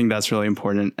that, I think that's really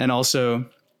important. And also,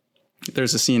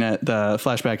 there's a scene at the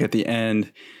flashback at the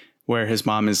end where his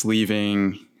mom is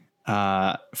leaving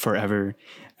forever.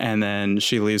 And then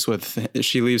she leaves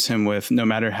him with, "No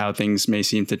matter how things may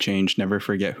seem to change, never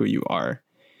forget who you are."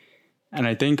 And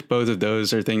I think both of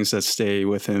those are things that stay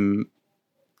with him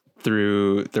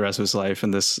through the rest of his life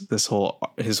and his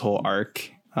whole arc.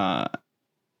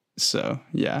 So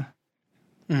yeah.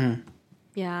 Mm-hmm.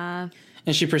 Yeah.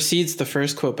 And she precedes the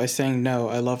first quote by saying, "No,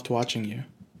 I loved watching you,"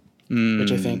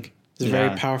 which I think is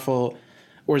very powerful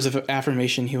words of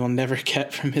affirmation he will never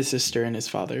get from his sister and his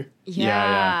father.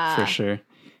 Yeah, for sure.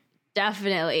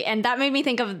 Definitely. And that made me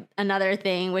think of another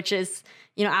thing, which is,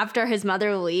 after his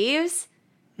mother leaves,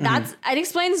 it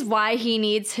explains why he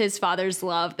needs his father's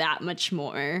love that much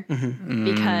more.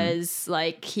 Because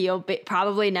like he'll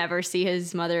probably never see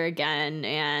his mother again,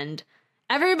 and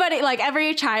everybody, like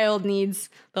every child needs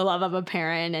the love of a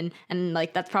parent, and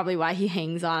like that's probably why he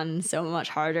hangs on so much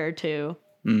harder to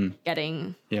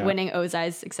winning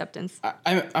Ozai's acceptance.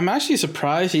 I'm actually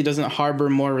surprised he doesn't harbor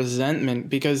more resentment,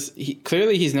 because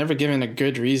clearly he's never given a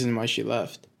good reason why she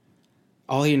left.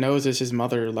 All he knows is his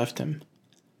mother left him.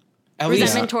 At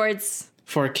Resentment least towards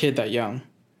for a kid that young.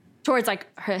 Towards like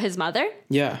his mother?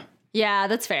 Yeah. Yeah,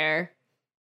 that's fair.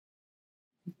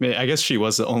 I guess she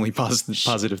was the only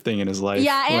positive thing in his life.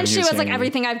 Yeah, and she was like,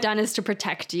 everything I've done is to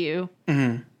protect you.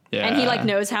 Mm-hmm. Yeah. And he like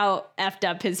knows how effed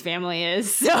up his family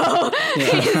is. So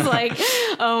he's like,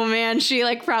 oh man, she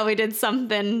like probably did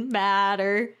something bad,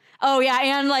 or, oh yeah.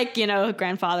 And like, you know,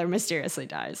 grandfather mysteriously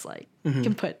dies. Like, you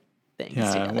can put things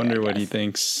together. I wonder what he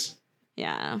thinks.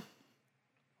 Yeah.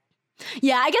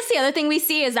 Yeah, I guess the other thing we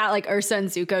see is that like Ursa and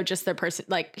Zuko, just their person,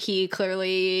 like he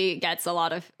clearly gets a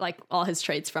lot of like all his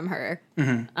traits from her.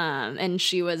 And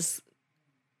she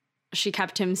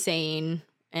kept him sane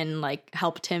and like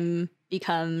helped him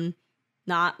become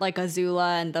not like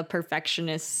Azula and the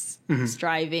perfectionist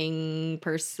striving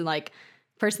person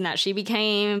that she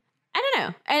became. I don't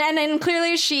know. And then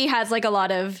clearly she has like a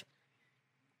lot of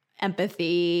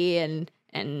empathy and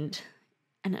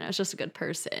I don't know, it's just a good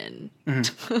person.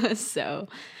 So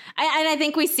I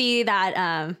think we see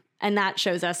that and that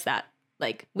shows us that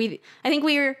like I think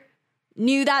we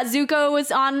knew that Zuko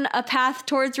was on a path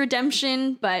towards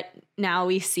redemption, but now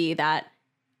we see that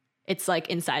it's like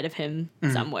inside of him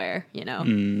somewhere, you know.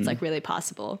 It's like really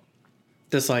possible.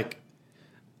 This like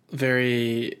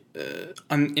very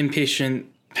impatient,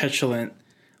 petulant,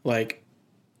 like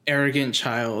arrogant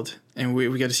child, and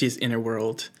we get to see his inner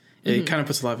world. It kind of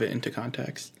puts a lot of it into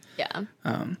context. Yeah.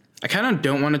 I kind of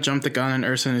don't want to jump the gun on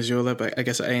Ursa and Azula, but I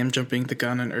guess I am jumping the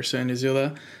gun on Ursa and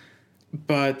Azula.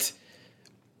 But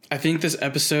I think this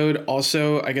episode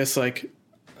also, I guess, like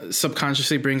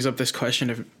subconsciously brings up this question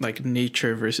of like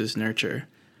nature versus nurture,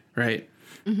 right?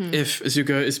 If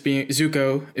Zuko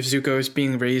is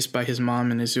being raised by his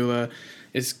mom and Azula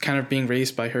is kind of being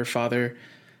raised by her father,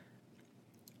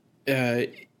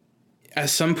 at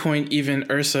some point, even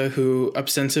Ursa, who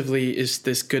ostensibly is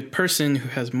this good person who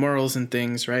has morals and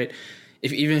things, right?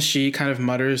 If even she kind of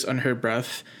mutters under her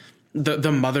breath,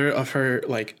 the mother of her,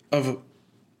 like, of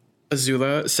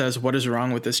Azula says, "What is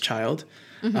wrong with this child?"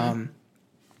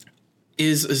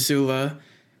 Is Azula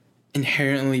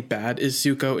inherently bad? Is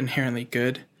Zuko inherently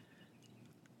good?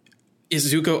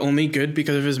 Is Zuko only good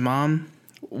because of his mom?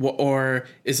 Or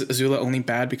is Azula only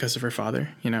bad because of her father,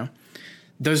 you know?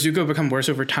 Does Zuko become worse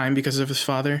over time because of his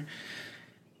father?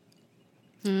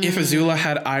 If Azula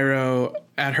had Iroh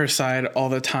at her side all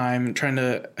the time, trying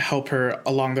to help her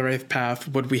along the right path,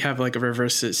 would we have like a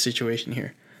reverse situation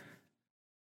here?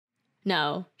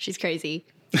 No, she's crazy.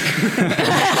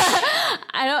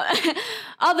 I don't.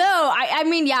 Although I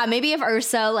mean, yeah, maybe if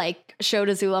Ursa like showed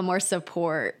Azula more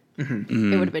support,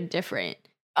 it would have been different.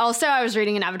 Also, I was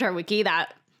reading an Avatar wiki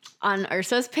that on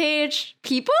Ursa's page,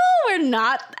 people were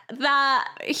not that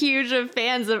huge of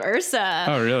fans of Ursa.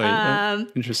 Oh, really?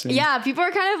 Interesting. Yeah, people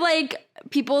are kind of like,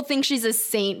 people think she's a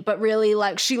saint, but really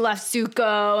like she left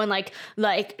Zuko and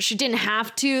like she didn't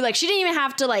have to, like she didn't even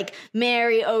have to like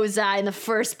marry Ozai in the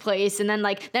first place, and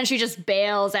then she just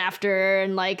bails after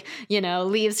and like, you know,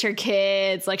 leaves her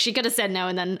kids. Like she could have said no,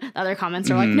 and then other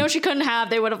comments are like, no, she couldn't have.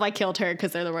 They would have like killed her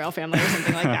because they're the royal family or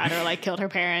something like that, or like killed her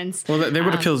parents. Well, they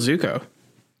would have killed Zuko.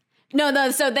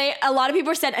 No, so a lot of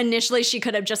people said initially she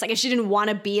could have just like, if she didn't want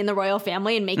to be in the royal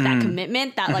family and make that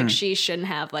commitment, that like she shouldn't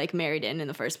have like married in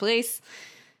the first place.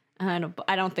 I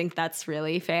don't think that's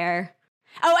really fair.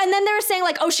 Oh, and then they were saying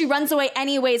like, oh, she runs away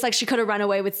anyways. Like she could have run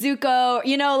away with Zuko,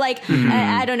 you know, like,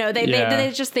 I don't know.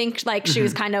 They just think like she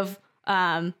was kind of,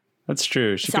 that's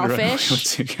true. She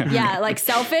selfish. Yeah, like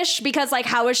selfish, because like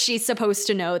how was she supposed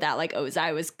to know that like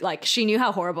Ozai was like, she knew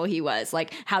how horrible he was.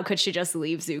 Like how could she just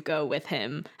leave Zuko with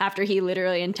him after he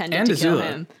literally intended to kill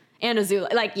him? And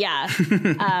Azula. Like, yeah.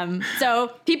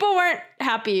 So people weren't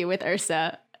happy with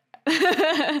Ursa.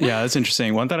 Yeah, that's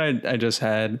interesting. One that I just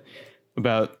had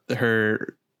about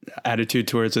her attitude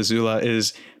towards Azula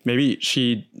is maybe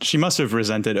she must have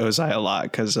resented Ozai a lot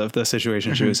because of the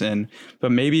situation she was in,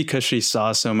 but maybe because she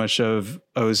saw so much of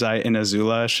Ozai in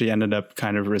Azula, she ended up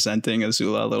kind of resenting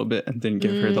Azula a little bit and didn't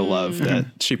give her the love that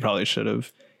she probably should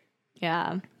have.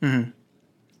 Yeah.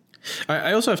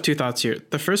 I also have two thoughts here.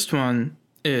 The first one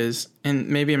is, and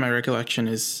maybe my recollection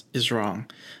is wrong,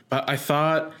 but I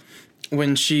thought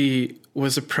when she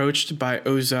was approached by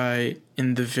Ozai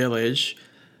in the village,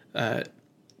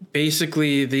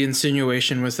 basically the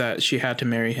insinuation was that she had to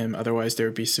marry him, otherwise there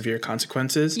would be severe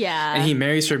consequences. Yeah. And he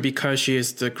marries her because she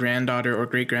is the granddaughter or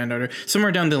great-granddaughter,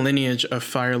 somewhere down the lineage of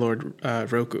Fire Lord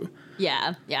Roku.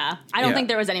 Yeah. I don't think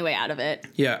there was any way out of it.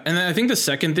 Yeah. And then I think the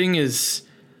second thing is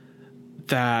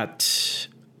that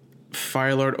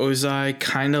Fire Lord Ozai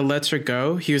kind of lets her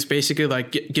go. He was basically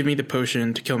like, give me the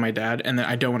potion to kill my dad, and then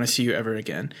I don't want to see you ever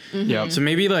again. Yeah. So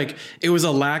maybe like it was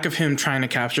a lack of him trying to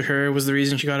capture her was the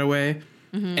reason she got away.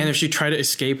 And if she tried to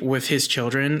escape with his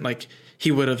children, like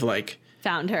he would have like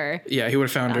found her. Yeah, he would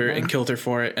have found her and killed her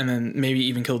for it, and then maybe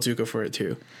even killed Zuko for it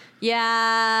too.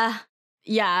 Yeah.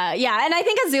 And I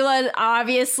think Azula,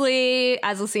 obviously,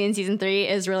 as we'll see in season 3,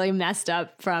 is really messed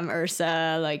up from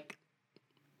Ursa. Like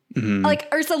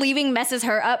Ursa leaving messes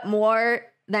her up more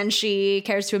than she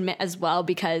cares to admit as well,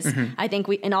 because I think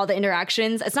in all the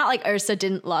interactions, it's not like Ursa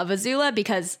didn't love Azula,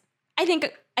 because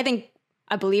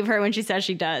I believe her when she says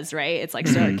she does, right? It's like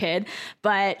still a kid,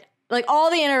 but like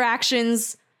all the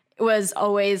interactions was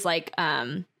always like,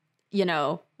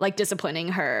 like disciplining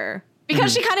her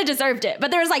because she kind of deserved it,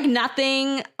 but there was like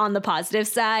nothing on the positive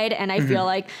side. And I feel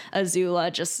like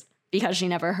Azula, just because she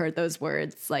never heard those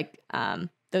words, like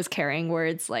those caring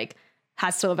words, like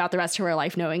has to live out the rest of her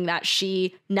life knowing that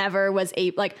she never was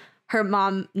like her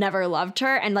mom never loved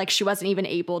her, and like she wasn't even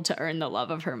able to earn the love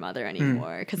of her mother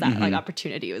anymore, because that like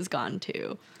opportunity was gone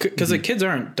too. Because the kids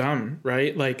aren't dumb,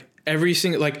 right? Like every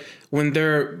single, like when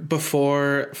they're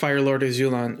before Fire Lord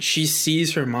Azulon, she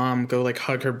sees her mom go like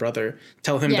hug her brother,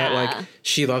 tell him that like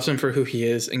she loves him for who he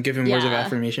is, and give him words of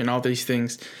affirmation, all these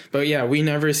things. But yeah, we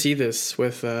never see this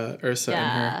with Ursa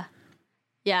and her.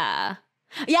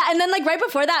 Yeah, and then like right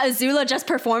before that, Azula just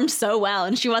performed so well,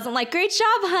 and she wasn't like, "Great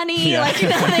job, honey," like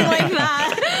nothing like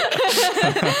that.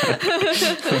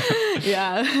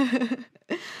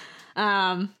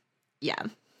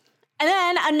 And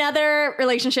then another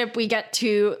relationship we get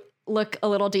to look a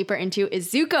little deeper into is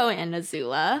Zuko and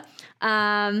Azula.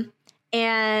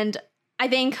 And I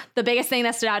think the biggest thing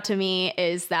that stood out to me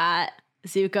is that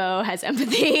Zuko has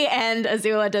empathy and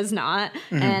Azula does not.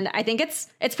 And I think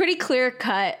it's pretty clear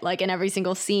cut, like in every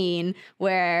single scene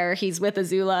where he's with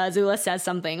Azula. Azula says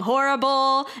something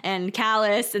horrible and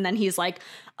callous, and then he's like,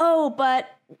 "Oh,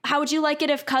 but how would you like it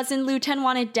if cousin Lu-Ten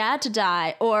wanted dad to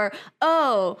die?" Or,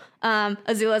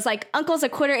 Azula's like, "Uncle's a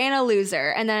quitter and a loser."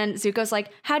 And then Zuko's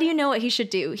like, "How do you know what he should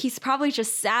do? He's probably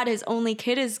just sad his only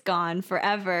kid is gone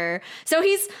forever." So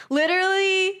he's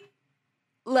literally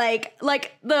like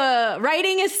the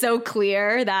writing is so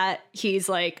clear that he's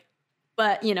like,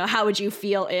 "But, how would you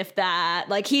feel if that?"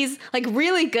 Like he's like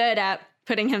really good at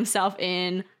putting himself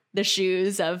in the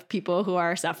shoes of people who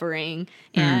are suffering.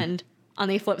 And on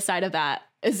the flip side of that,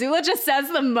 Azula just says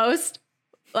the most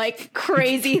like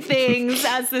crazy things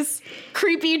as this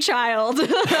creepy child.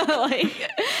 I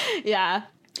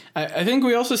think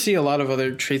we also see a lot of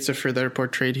other traits of her that are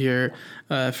portrayed here.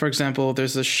 For example,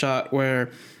 there's a shot where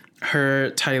her,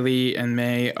 Ty Lee, and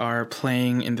May are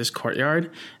playing in this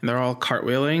courtyard, and they're all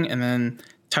cartwheeling, and then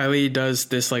Ty Lee does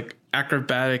this like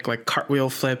acrobatic like cartwheel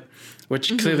flip,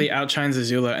 which clearly outshines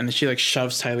Azula, and then she like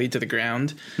shoves Ty Lee to the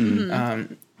ground.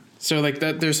 So like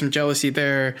that, there's some jealousy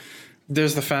there.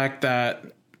 There's the fact that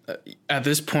at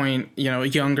this point,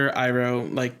 younger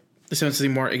Iroh, like essentially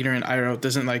more ignorant Iroh,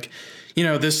 doesn't like,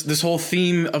 this whole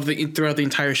theme of throughout the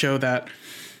entire show that,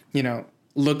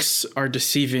 looks are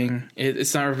deceiving.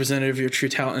 It's not representative of your true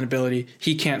talent and ability.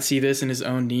 He can't see this in his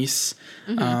own niece.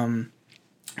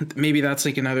 Maybe that's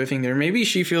like another thing there. Maybe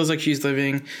she feels like she's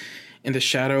living in the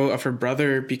shadow of her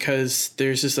brother because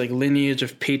there's this like lineage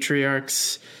of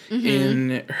patriarchs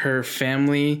in her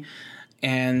family,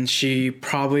 and she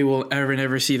probably will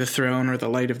never see the throne or the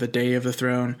light of the day of the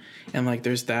throne. And like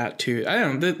there's that too. I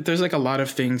don't know. There's like a lot of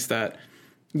things that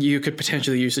you could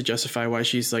potentially use to justify why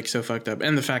she's like so fucked up,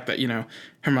 and the fact that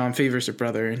her mom favors her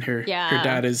brother and her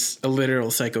dad is a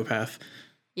literal psychopath.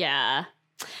 Yeah,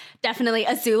 definitely.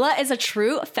 Azula is a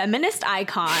true feminist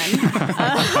icon.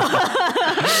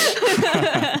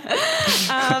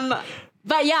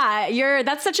 But yeah,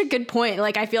 that's such a good point.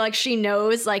 Like, I feel like she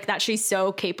knows like that she's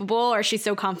so capable, or she's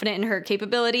so confident in her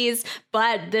capabilities.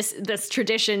 But this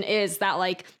tradition is that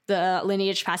like the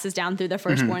lineage passes down through the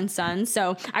firstborn son.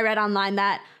 So I read online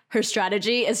that her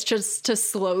strategy is just to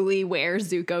slowly wear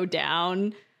Zuko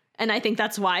down. And I think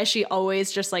that's why she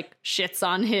always just like shits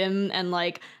on him and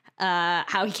like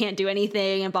how he can't do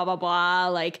anything and blah, blah, blah.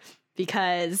 Like,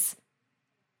 because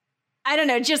I don't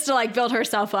know, just to like build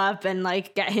herself up and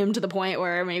like get him to the point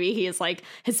where maybe he is like,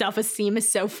 his self-esteem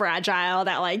is so fragile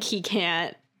that like he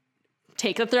can't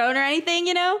take the throne or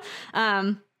anything,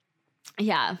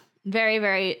 very,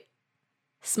 very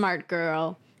smart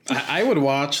girl. I would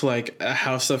watch like a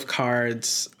House of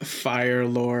Cards Fire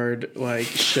Lord like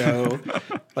show.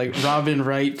 Like Robin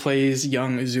Wright plays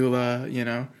young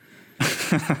Azula,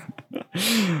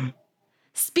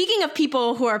 Speaking of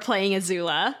people who are playing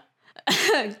Azula,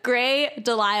 Grey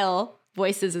DeLisle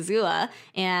voices Azula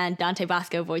and Dante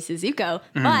Bosco voices Zuko.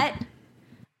 But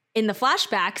in the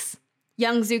flashbacks,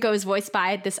 young Zuko is voiced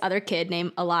by this other kid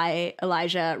named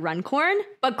Elijah Runcorn,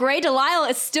 but Grey Delisle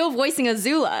is still voicing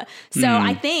Azula. So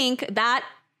I think that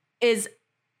is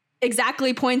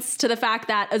exactly points to the fact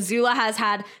that Azula has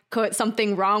had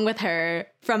something wrong with her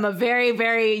from a very,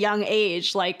 very young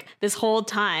age. Like this whole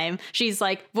time, she's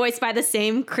like voiced by the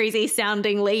same crazy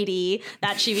sounding lady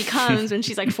that she becomes when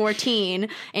she's like 14.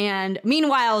 And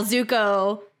meanwhile,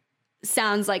 Zuko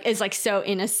is like so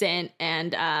innocent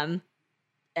and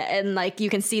like you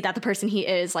can see that the person he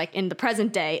is like in the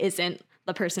present day isn't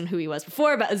the person who he was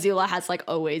before. But Azula has like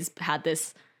always had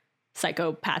this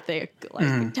psychopathic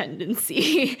like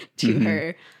tendency to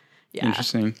her. Yeah.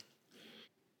 Interesting.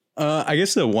 I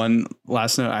guess the one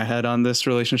last note I had on this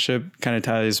relationship kind of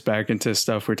ties back into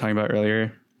stuff we were talking about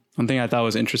earlier. One thing I thought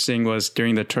was interesting was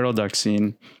during the turtle duck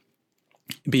scene,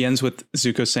 it begins with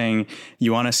Zuko saying,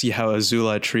 "You want to see how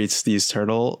Azula treats these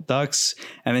turtle ducks?"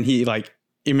 And then he like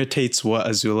imitates what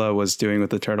Azula was doing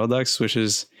with the turtle ducks, which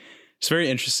is it's very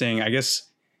interesting. I guess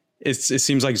it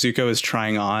seems like Zuko is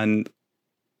trying on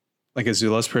like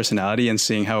Azula's personality and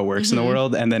seeing how it works in the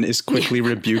world, and then is quickly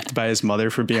rebuked by his mother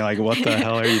for being like, "What the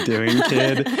hell are you doing,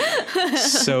 kid?"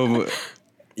 So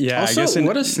yeah, Also, I guess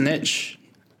what a snitch.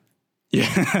 Yeah.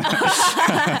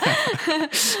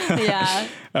 Yeah.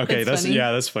 Okay, that's funny.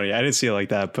 that's funny. I didn't see it like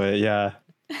that, but yeah,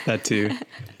 that too.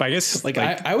 But I guess Like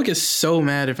I would get so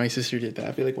mad if my sister did that.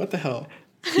 I'd be like, what the hell?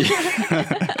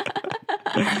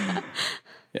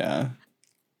 yeah.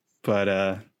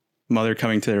 But mother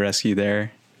coming to the rescue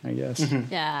there, I guess.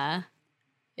 Yeah.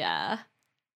 Yeah.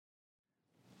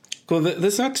 Cool.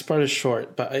 This next part is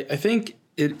short, but I think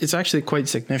it's actually quite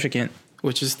significant,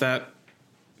 which is that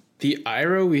the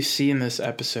Iroh we see in this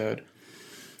episode,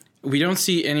 we don't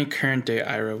see any current day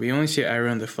Iroh. We only see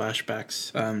Iroh in the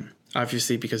flashbacks,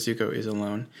 obviously because Zuko is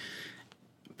alone.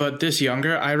 But this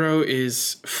younger Iroh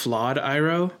is flawed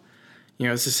Iroh. You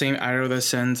know, it's the same Iroh that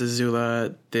sends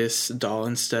Azula this doll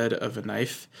instead of a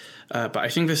knife. But I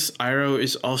think this Iroh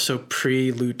is also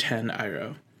pre-Lu Ten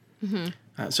Iroh.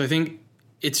 So I think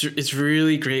it's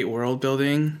really great world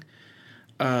building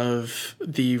of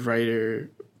the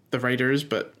writers,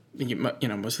 but you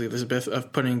know, mostly Elizabeth,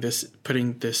 of putting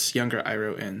this younger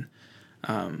Iroh in,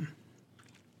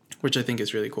 which I think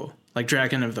is really cool. Like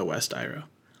Dragon of the West Iroh.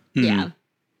 Yeah.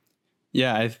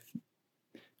 Yeah,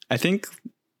 I think,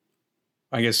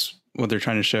 I guess what they're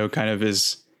trying to show kind of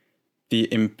is the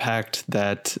impact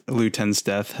that Lu Ten's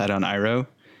death had on Iroh.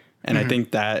 And I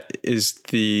think that is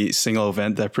the single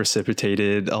event that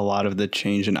precipitated a lot of the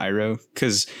change in Iroh.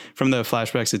 Because from the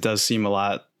flashbacks, it does seem a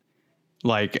lot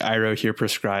like Iroh here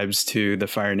prescribes to the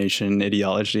Fire Nation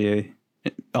ideology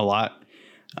a lot.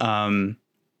 But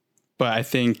I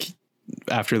think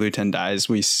after Lu Ten dies,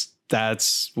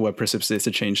 that's what precipitates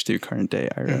the change to current day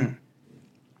Iroh.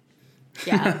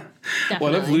 Yeah.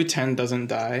 What if definitely. Lu Ten doesn't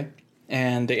die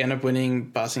and they end up winning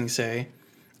Ba Sing Se,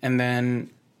 and then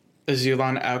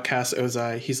Azulon outcasts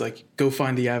Ozai? He's like, go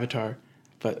find the Avatar.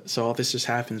 But so all this just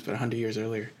happens, but 100 years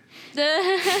earlier.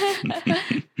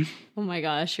 Oh my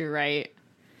gosh, you're right.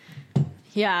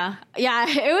 Yeah. Yeah,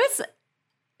 it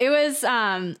was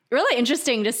really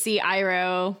interesting to see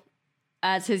Iroh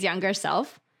as his younger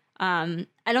self. I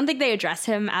don't think they address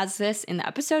him as this in the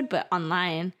episode, but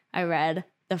online I read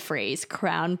the phrase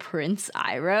Crown Prince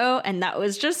Iroh, and that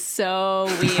was just so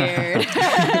weird.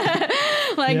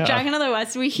 Like Yeah. Dragon of the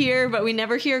West we hear, but we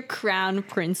never hear Crown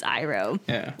Prince Iroh.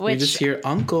 Yeah. We just hear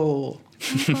Uncle.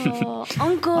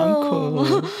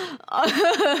 Uncle.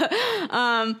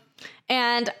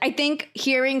 And I think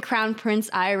hearing Crown Prince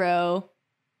Iroh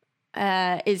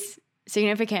is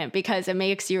significant because it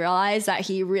makes you realize that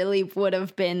he really would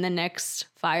have been the next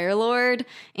Fire Lord.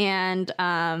 And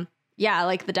yeah,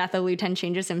 like the death of Lu Ten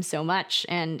changes him so much,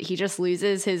 and he just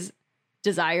loses his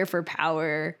desire for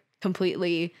power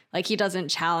completely. Like he doesn't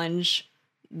challenge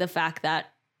the fact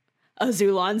that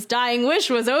Azulon's dying wish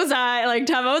was Ozai, like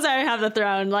to have Ozai have the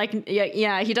throne. Like,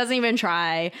 yeah, he doesn't even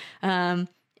try.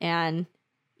 And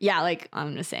yeah, like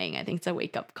I'm just saying, I think it's a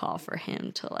wake up call for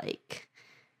him to like,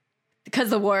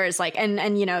 because the war is like,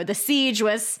 and you know, the siege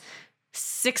was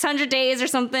 600 days or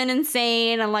something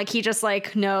insane. And like, he just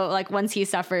like, no, like once he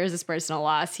suffers this personal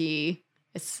loss, he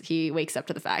wakes up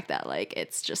to the fact that like,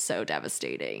 it's just so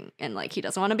devastating and like, he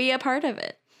doesn't want to be a part of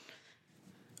it.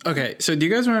 Okay, so do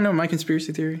you guys want to know my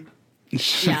conspiracy theory?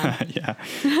 Yeah. Yeah.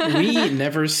 We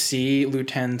never see Lu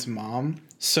Ten's mom.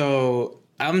 So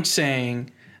I'm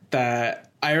saying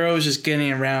that Iroh is just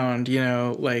getting around, you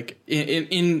know, like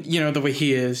in you know, the way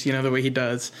he is, you know, the way he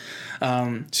does.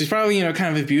 She's probably, you know,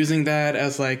 kind of abusing that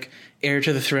as like, heir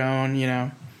to the throne, you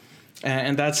know,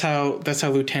 and that's how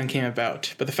Lu Ten came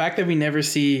about. But the fact that we never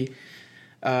see,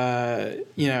 you know,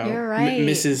 You're right.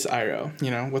 Mrs. Iroh, you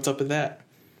know, what's up with that?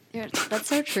 That's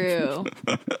so true.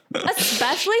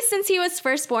 Especially since he was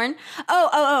firstborn.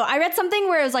 Oh, I read something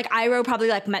where it was like Iroh probably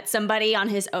like met somebody on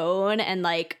his own and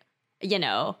like, you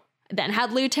know, then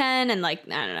had Lu Ten and like,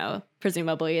 I don't know,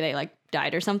 presumably they like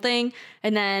died or something.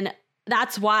 And then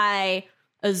that's why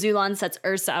Azulon sets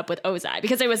Ursa up with Ozai,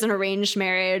 because it was an arranged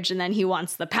marriage and then he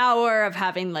wants the power of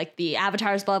having like the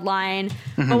Avatar's bloodline.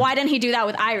 But why didn't he do that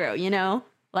with Iroh, you know?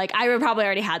 Like Iroh probably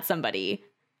already had somebody.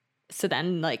 So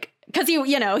then like, because he,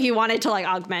 you know, he wanted to like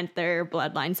augment their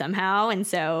bloodline somehow. And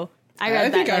so I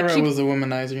think that, Iroh like, was a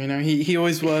womanizer, you know, he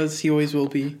always was, he always will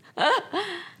be.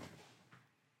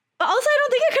 But also, I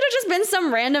don't think it could have just been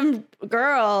some random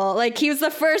girl. Like, he was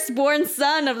the firstborn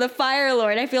son of the Fire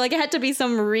Lord. I feel like it had to be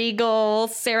some regal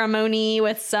ceremony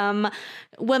with some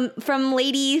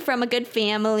lady from a good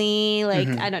family. Like,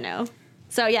 I don't know.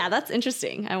 So yeah, that's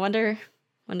interesting. I wonder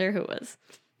who it was.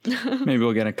 Maybe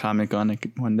we'll get a comic on it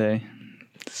one day.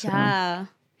 So, Yeah.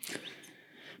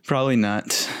 probably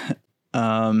not.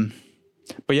 But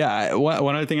yeah,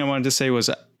 one other thing I wanted to say was,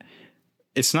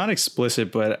 it's not explicit,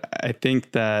 but I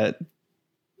think that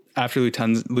after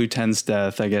Lu Ten's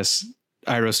death, I guess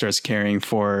Iroh starts caring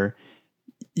for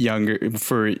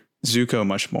Zuko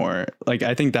much more. Like,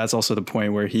 I think that's also the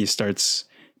point where he starts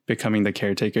becoming the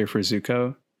caretaker for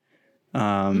Zuko.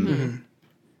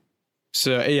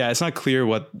 So yeah, it's not clear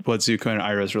what Zuko and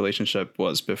Iroh's relationship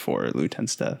was before Lu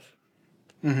Ten's death.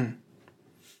 And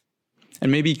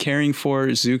maybe caring for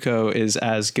Zuko is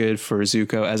as good for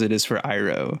Zuko as it is for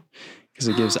Iroh, because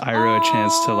it gives Iroh a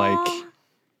chance to like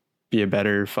be a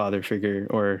better father figure,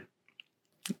 or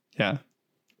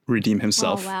redeem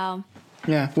himself. Oh, wow.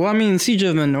 Yeah. Well, I mean, Siege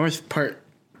of the North Part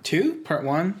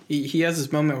 1, he has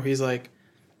this moment where he's like,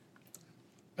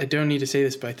 I don't need to say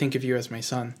this, but I think of you as my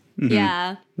son.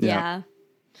 Yeah. Yeah.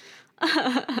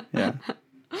 And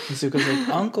Zuko's like,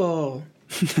 Uncle.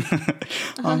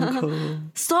 Uncle.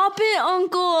 Stop it,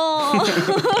 Uncle.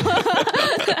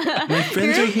 My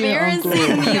friends are here, Uncle.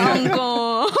 Me,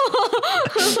 Uncle.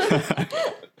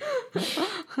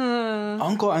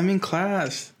 Uncle, I'm in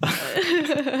class.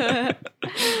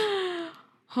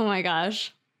 Oh my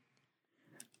gosh.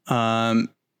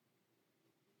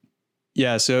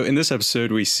 Yeah, so in this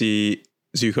episode we see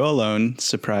Zuko alone.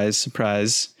 Surprise,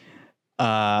 surprise.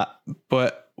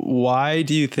 But why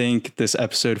do you think this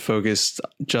episode focused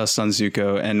just on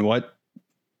Zuko, and what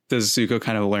does Zuko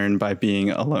kind of learn by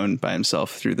being alone by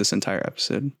himself through this entire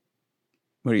episode?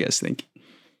 What do you guys think?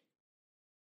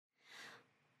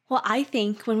 Well, I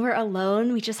think when we're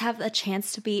alone, we just have a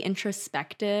chance to be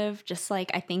introspective. Just like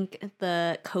I think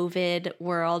the COVID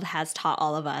world has taught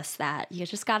all of us that you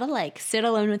just gotta like sit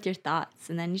alone with your thoughts,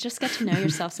 and then you just get to know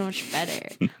yourself so much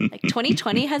better. Like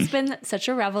 2020 has been such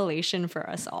a revelation for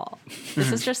us all.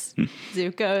 This is just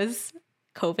Zuko's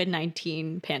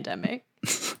COVID-19 pandemic.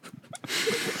 It's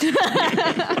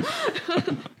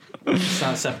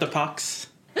not Septipox.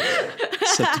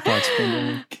 Septipox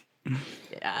pandemic.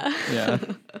 Yeah.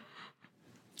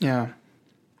 Yeah.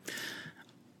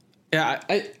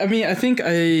 I mean, I think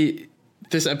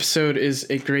this episode is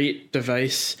a great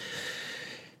device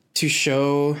to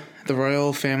show the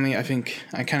royal family. I think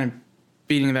I kind of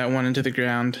beating that one into the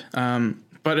ground.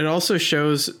 But it also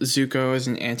shows Zuko as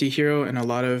an anti-hero and a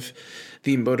lot of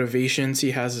the motivations he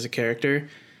has as a character.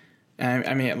 And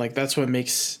I mean, like, that's what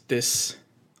makes this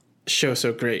show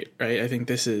so great, right? I think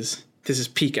this is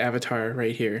peak Avatar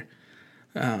right here.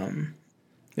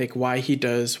 Like why he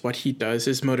does what he does,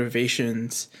 his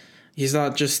motivations. He's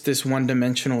not just this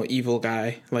one-dimensional evil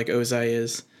guy like Ozai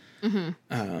is.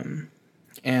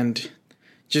 And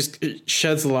just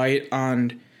sheds light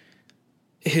on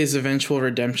his eventual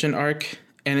redemption arc.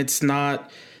 And it's not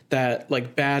that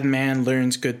like bad man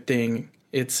learns good thing.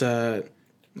 It's like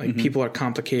people are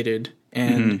complicated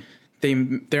and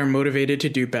they're motivated to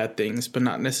do bad things, but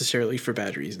not necessarily for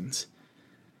bad reasons.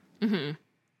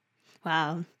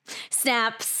 Wow.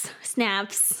 Snaps.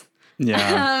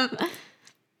 Yeah.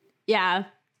 Yeah.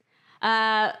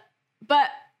 But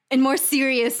in more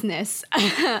seriousness,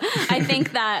 I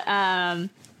think that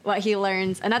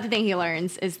another thing he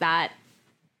learns is that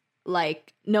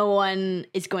like no one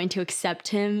is going to accept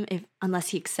him unless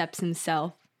he accepts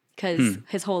himself, because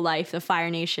his whole life, the Fire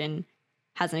Nation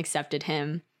hasn't accepted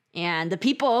him. And the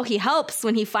people he helps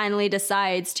when he finally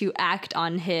decides to act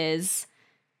on his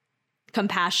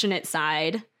compassionate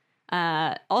side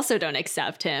also don't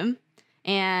accept him.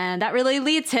 And that really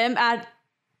leads him at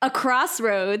a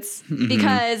crossroads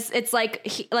because it's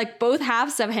like both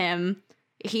halves of him,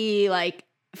 he like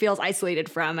feels isolated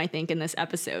from, I think, in this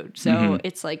episode. So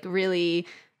it's like really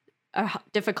a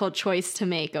difficult choice to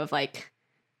make of like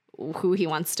who he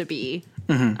wants to be.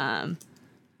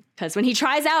 Because when he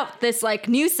tries out this like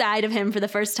new side of him for the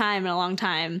first time in a long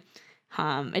time,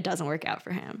 it doesn't work out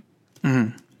for him.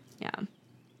 Yeah.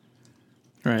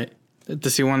 Right.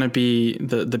 Does he want to be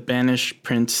the banished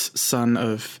prince, son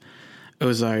of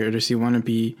Ozai, or does he want to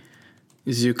be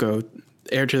Zuko,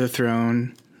 heir to the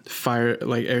throne,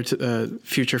 heir to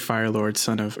future Fire Lord,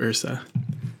 son of Ursa?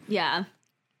 Yeah,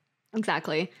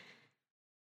 exactly.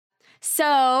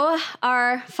 So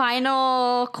our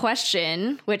final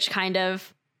question, which kind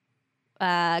of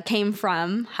came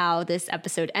from how this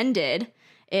episode ended,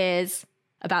 is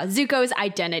about Zuko's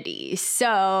identity.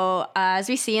 So as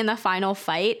we see in the final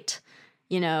fight,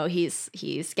 you know, he's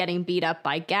getting beat up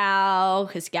by Gao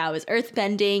because Gao is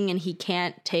earthbending and he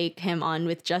can't take him on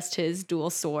with just his dual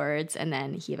swords. And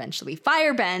then he eventually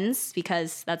firebends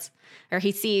because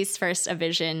he sees first a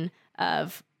vision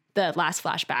of the last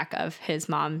flashback of his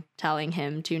mom telling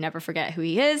him to never forget who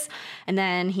he is. And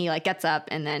then he like gets up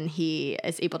and then he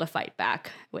is able to fight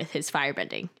back with his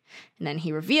firebending. And then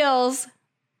he reveals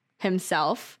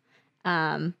himself.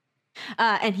 And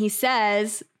he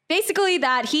says basically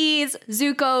that he's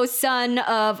Zuko, son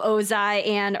of Ozai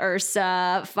and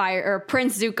Ursa,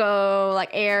 Prince Zuko, like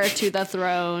heir to the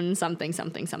throne, something.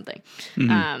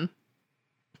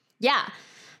 Yeah.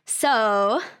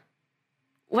 So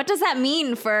what does that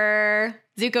mean for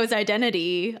Zuko's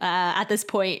identity at this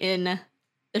point in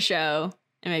the show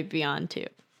and maybe beyond too?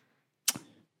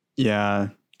 Yeah,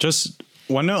 just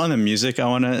one note on the music I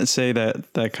want to say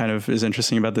that kind of is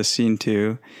interesting about this scene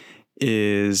too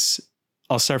is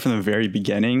I'll start from the very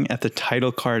beginning. At the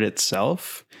title card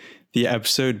itself, the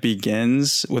episode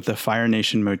begins with the Fire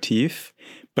Nation motif,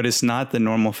 but it's not the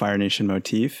normal Fire Nation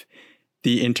motif.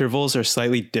 The intervals are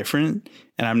slightly different,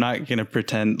 and I'm not going to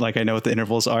pretend like I know what the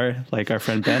intervals are, like our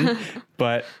friend Ben,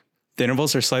 but the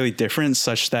intervals are slightly different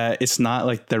such that it's not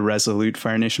like the resolute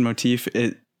Fire Nation motif.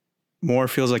 It more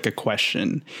feels like a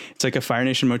question. It's like a Fire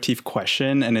Nation motif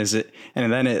question, and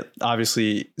then it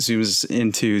obviously zooms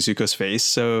into Zuko's face.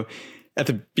 So at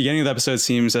the beginning of the episode, it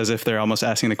seems as if they're almost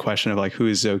asking the question of like, who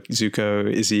is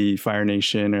Zuko? Is he Fire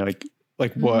Nation, or like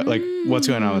what, like what's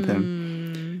going on with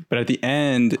him? But at the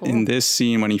end, in this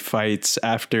scene, when he fights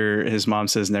after his mom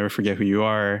says, never forget who you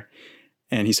are,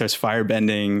 and he starts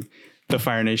firebending, the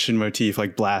Fire Nation motif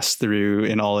like blasts through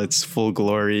in all its full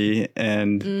glory.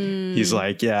 And he's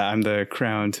like, yeah, I'm the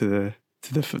crown to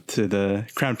the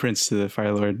crown prince to the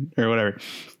Fire Lord or whatever.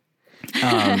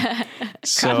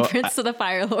 Crown Prince of the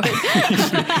Fire Lord.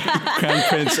 Crown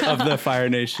Prince of the Fire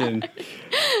Nation.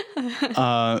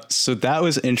 So that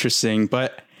was interesting,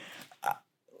 but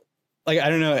like, I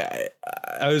don't know.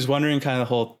 I was wondering kind of the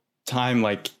whole time,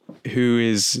 like, who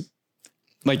is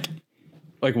like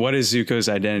what is Zuko's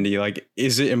identity? Like,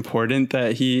 is it important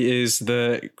that he is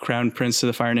the Crown Prince of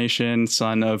the Fire Nation,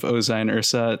 son of Ozai and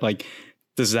Ursa? Like,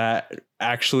 does that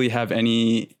actually have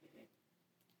any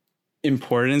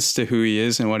importance to who he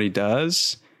is and what he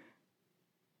does?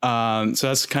 So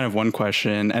that's kind of one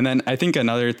question. And then I think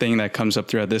another thing that comes up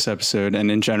throughout this episode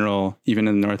and in general, even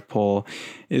in the North Pole,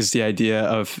 is the idea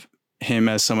of him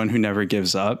as someone who never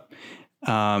gives up.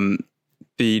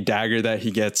 The dagger that he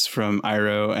gets from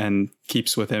Iroh and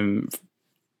keeps with him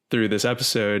through this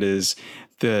episode is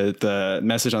the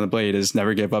message on the blade is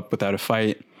never give up without a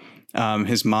fight.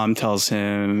 His mom tells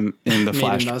him in the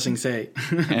flash. Made in Ba Sing Se.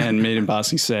 And made in Ba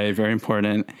Sing Se, very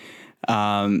important.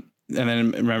 And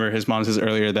then remember, his mom says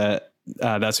earlier that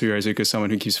that's who you are, Zuko, someone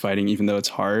who keeps fighting even though it's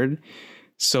hard.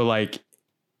 So like,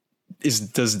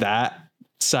 does that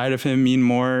side of him mean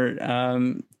more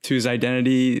to his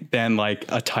identity than like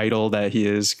a title that he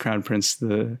is Crown Prince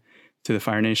to the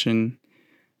Fire Nation?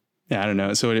 Yeah, I don't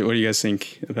know. So what do you guys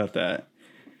think about that?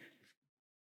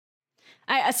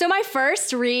 So my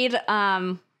first read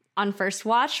on first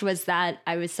watch was that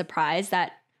I was surprised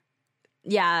that,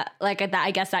 yeah, like that.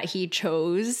 I guess that he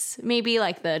chose maybe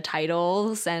like the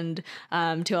titles and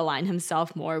to align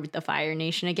himself more with the Fire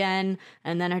Nation again.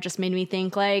 And then it just made me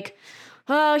think like,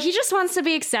 oh, he just wants to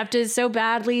be accepted so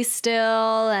badly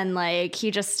still. And like,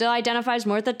 he just still identifies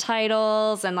more with the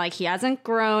titles. And like, he hasn't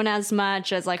grown as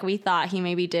much as like we thought he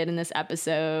maybe did in this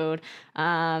episode.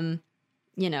 You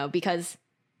know, because,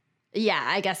 yeah,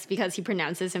 I guess because he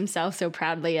pronounces himself so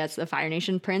proudly as the Fire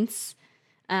Nation Prince.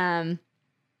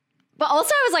 But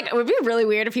also I was like, it would be really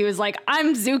weird if he was like,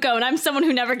 I'm Zuko and I'm someone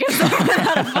who never gives up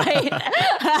without a fight.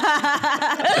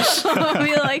 It would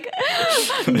be like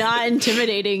not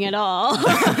intimidating at all.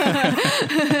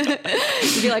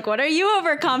 You'd be like, what are you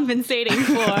overcompensating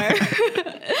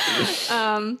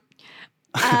for?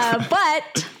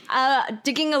 But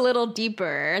digging a little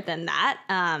deeper than that,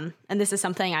 and this is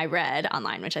something I read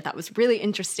online, which I thought was really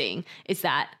interesting, is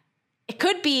that it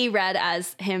could be read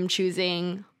as him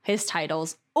choosing his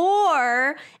titles,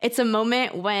 or it's a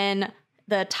moment when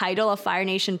the title of Fire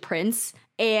Nation Prince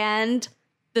and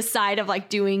the side of like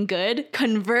doing good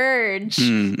converge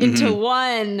into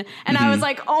one. And I was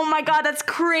like, oh my God, that's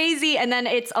crazy. And then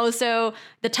it's also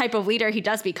the type of leader he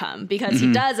does become, because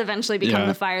he does eventually become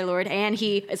the Fire Lord, and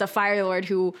he is a Fire Lord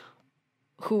who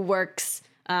works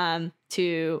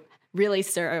to really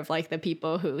serve like the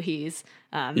people who he's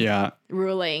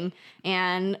ruling.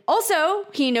 And also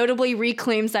he notably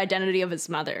reclaims the identity of his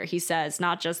mother. He says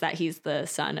not just that he's the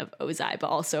son of Ozai, but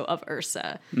also of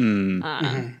Ursa.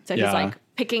 So he's like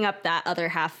picking up that other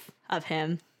half of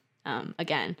him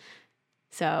again.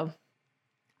 So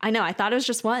I know, I thought it was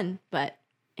just one, but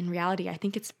in reality, I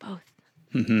think it's both.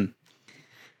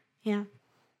 Yeah.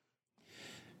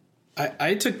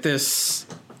 I took this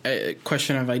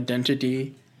question of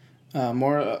identity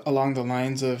more along the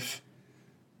lines of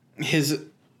his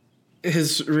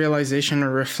realization or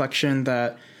reflection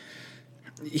that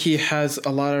he has a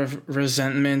lot of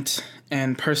resentment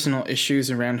and personal issues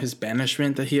around his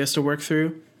banishment that he has to work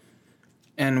through,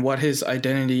 and what his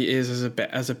identity is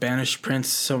as a banished prince,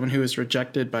 someone who was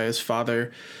rejected by his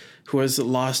father, who has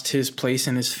lost his place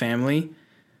in his family,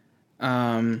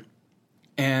 and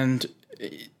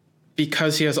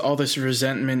because he has all this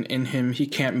resentment in him, he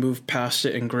can't move past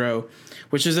it and grow,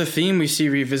 which is a theme we see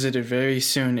revisited very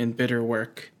soon in Bitter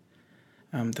Work.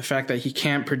 The fact that he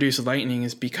can't produce lightning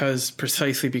is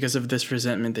precisely because of this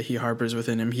resentment that he harbors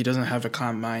within him. He doesn't have a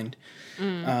calm mind.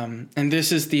 And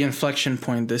this is the inflection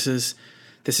point. This is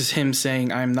him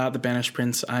saying, I am not the banished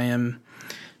prince. I am,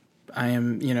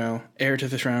 heir to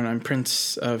the throne. I'm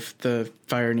prince of the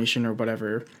Fire Nation or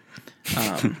whatever.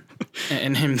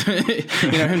 And him,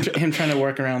 him trying to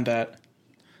work around that.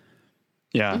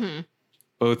 Yeah.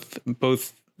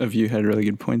 Both of you had really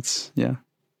good points. Yeah.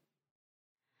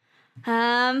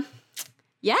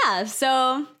 Yeah,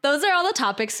 so those are all the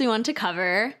topics we want to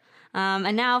cover.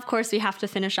 And now, of course, we have to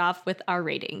finish off with our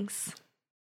ratings.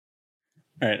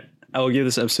 All right. I will give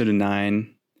this episode a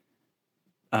 9.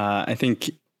 I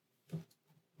think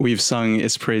we've sung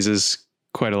its praises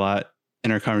quite a lot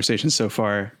in our conversation so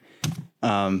far.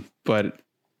 But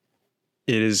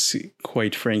it is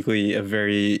quite frankly a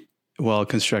very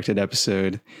well-constructed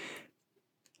episode.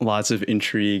 Lots of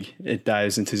intrigue. It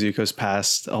dives into Zuko's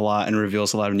past a lot and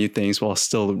reveals a lot of new things while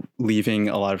still leaving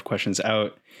a lot of questions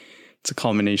out. It's a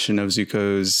culmination of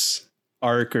Zuko's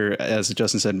arc, or as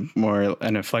Justin said, more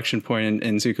an inflection point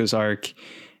in Zuko's arc,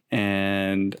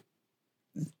 and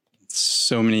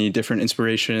so many different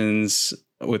inspirations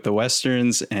with the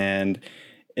Westerns, and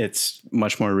it's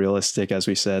much more realistic, as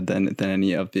we said, than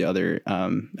any of the other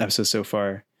episodes so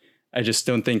far. I just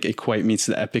don't think it quite meets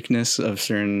the epicness of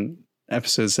certain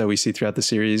episodes that we see throughout the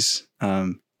series,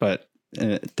 but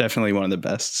definitely one of the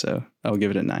best. So I'll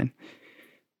give it a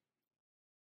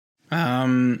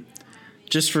 9.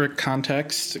 Just for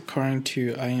context, according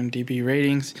to IMDb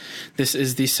ratings, this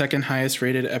is the second highest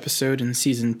rated episode in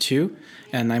season 2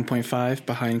 at 9.5,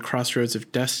 behind Crossroads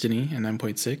of Destiny at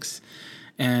 9.6.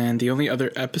 And the only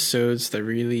other episodes that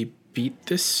really beat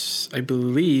this, I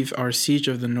believe, are Siege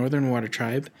of the Northern Water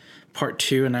Tribe, Part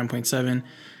 2 at 9.7,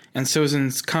 and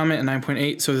Sozin's Comet at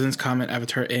 9.8, Sozin's Comet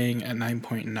Avatar Aang at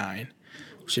 9.9,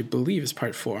 which I believe is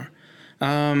Part 4.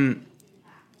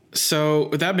 So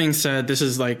with that being said, this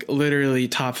is like literally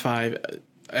top 5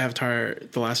 Avatar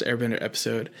The Last Airbender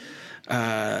episode.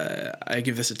 I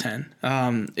give this a 10.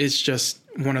 It's just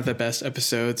one of the best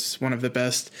episodes, one of the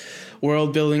best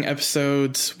world building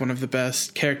episodes, one of the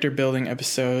best character building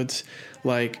episodes.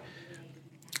 Like,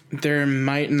 there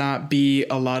might not be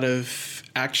a lot of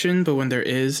action, but when there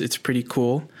is, it's pretty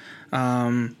cool.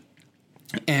 And,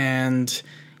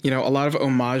 a lot of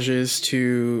homages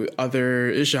to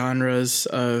other genres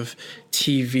of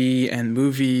TV and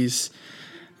movies.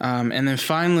 And then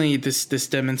finally, this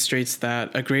demonstrates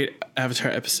that a great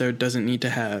Avatar episode doesn't need to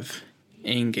have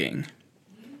Aang.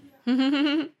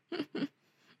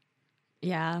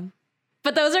 Yeah.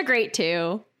 But those are great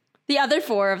too. The other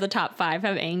 4 of the top 5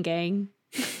 have Aang.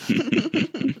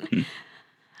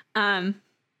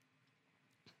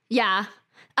 Yeah.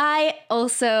 I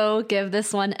also give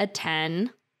this one a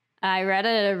 10. I read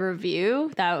a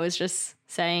review that was just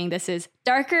saying this is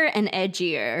darker and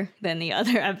edgier than the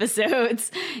other episodes,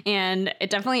 and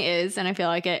it definitely is. And I feel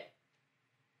like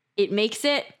it makes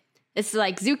it's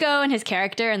like Zuko and his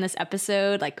character in this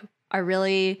episode are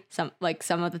really some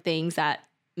of the things that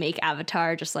make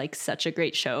Avatar just like such a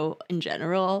great show in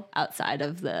general, outside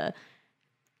of the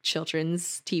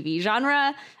children's TV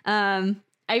genre. I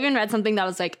even read something that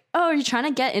was like, oh, are you trying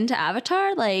to get into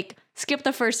Avatar? Like, skip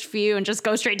the first few and just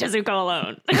go straight to Zuko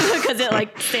Alone because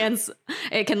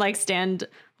it can stand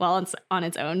well on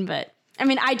its own. But I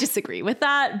mean, I disagree with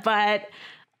that. But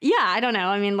yeah, I don't know.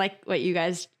 I mean, like what you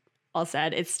guys all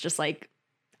said, it's just like,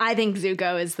 I think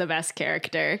Zuko is the best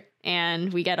character,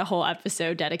 and we get a whole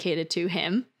episode dedicated to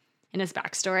him and his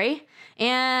backstory.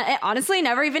 And it honestly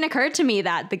never even occurred to me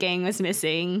that the gang was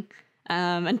missing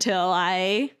until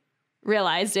I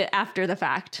realized it after the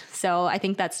fact. So I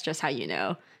think that's just how you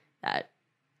know that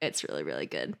it's really, really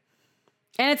good.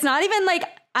 And it's not even like,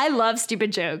 I love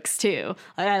stupid jokes too.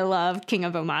 Like I love King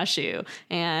of Omashu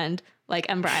and like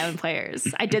Ember Island Players.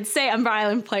 I did say Ember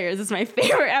Island Players is my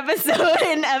favorite episode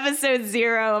in episode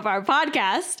 0 of our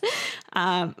podcast.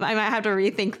 I might have to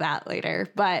rethink that later,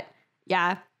 but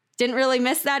yeah, didn't really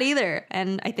miss that either.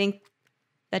 And I think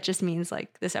that just means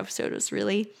like this episode was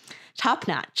really top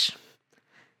notch.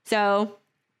 So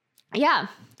yeah,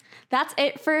 that's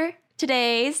it for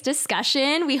today's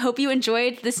discussion. We hope you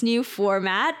enjoyed this new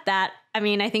format that, I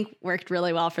mean, I think worked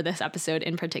really well for this episode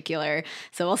in particular.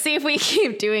 So we'll see if we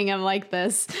keep doing them like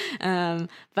this.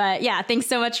 But yeah, thanks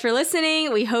so much for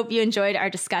listening. We hope you enjoyed our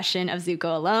discussion of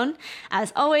Zuko Alone.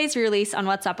 As always, we release on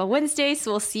What's Up on Wednesday,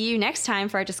 so we'll see you next time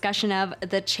for our discussion of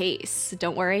The Chase.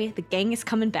 Don't worry, the gang is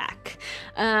coming back.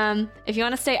 If you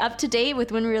want to stay up to date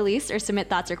with when we release or submit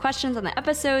thoughts or questions on the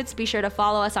episodes, be sure to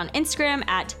follow us on Instagram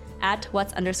at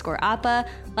whats_appa,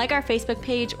 like our Facebook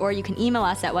page, or you can email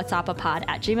us at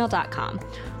whatsappapod@gmail.com.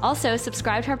 Also,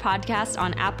 subscribe to our podcast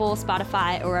on Apple,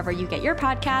 Spotify, or wherever you get your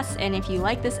podcasts. And if you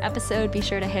like this episode, be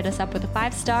sure to hit us up with a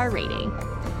 5-star rating.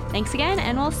 Thanks again,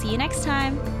 and we'll see you next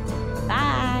time.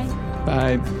 Bye.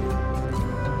 Bye.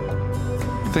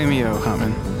 Play me,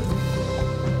 Hartman.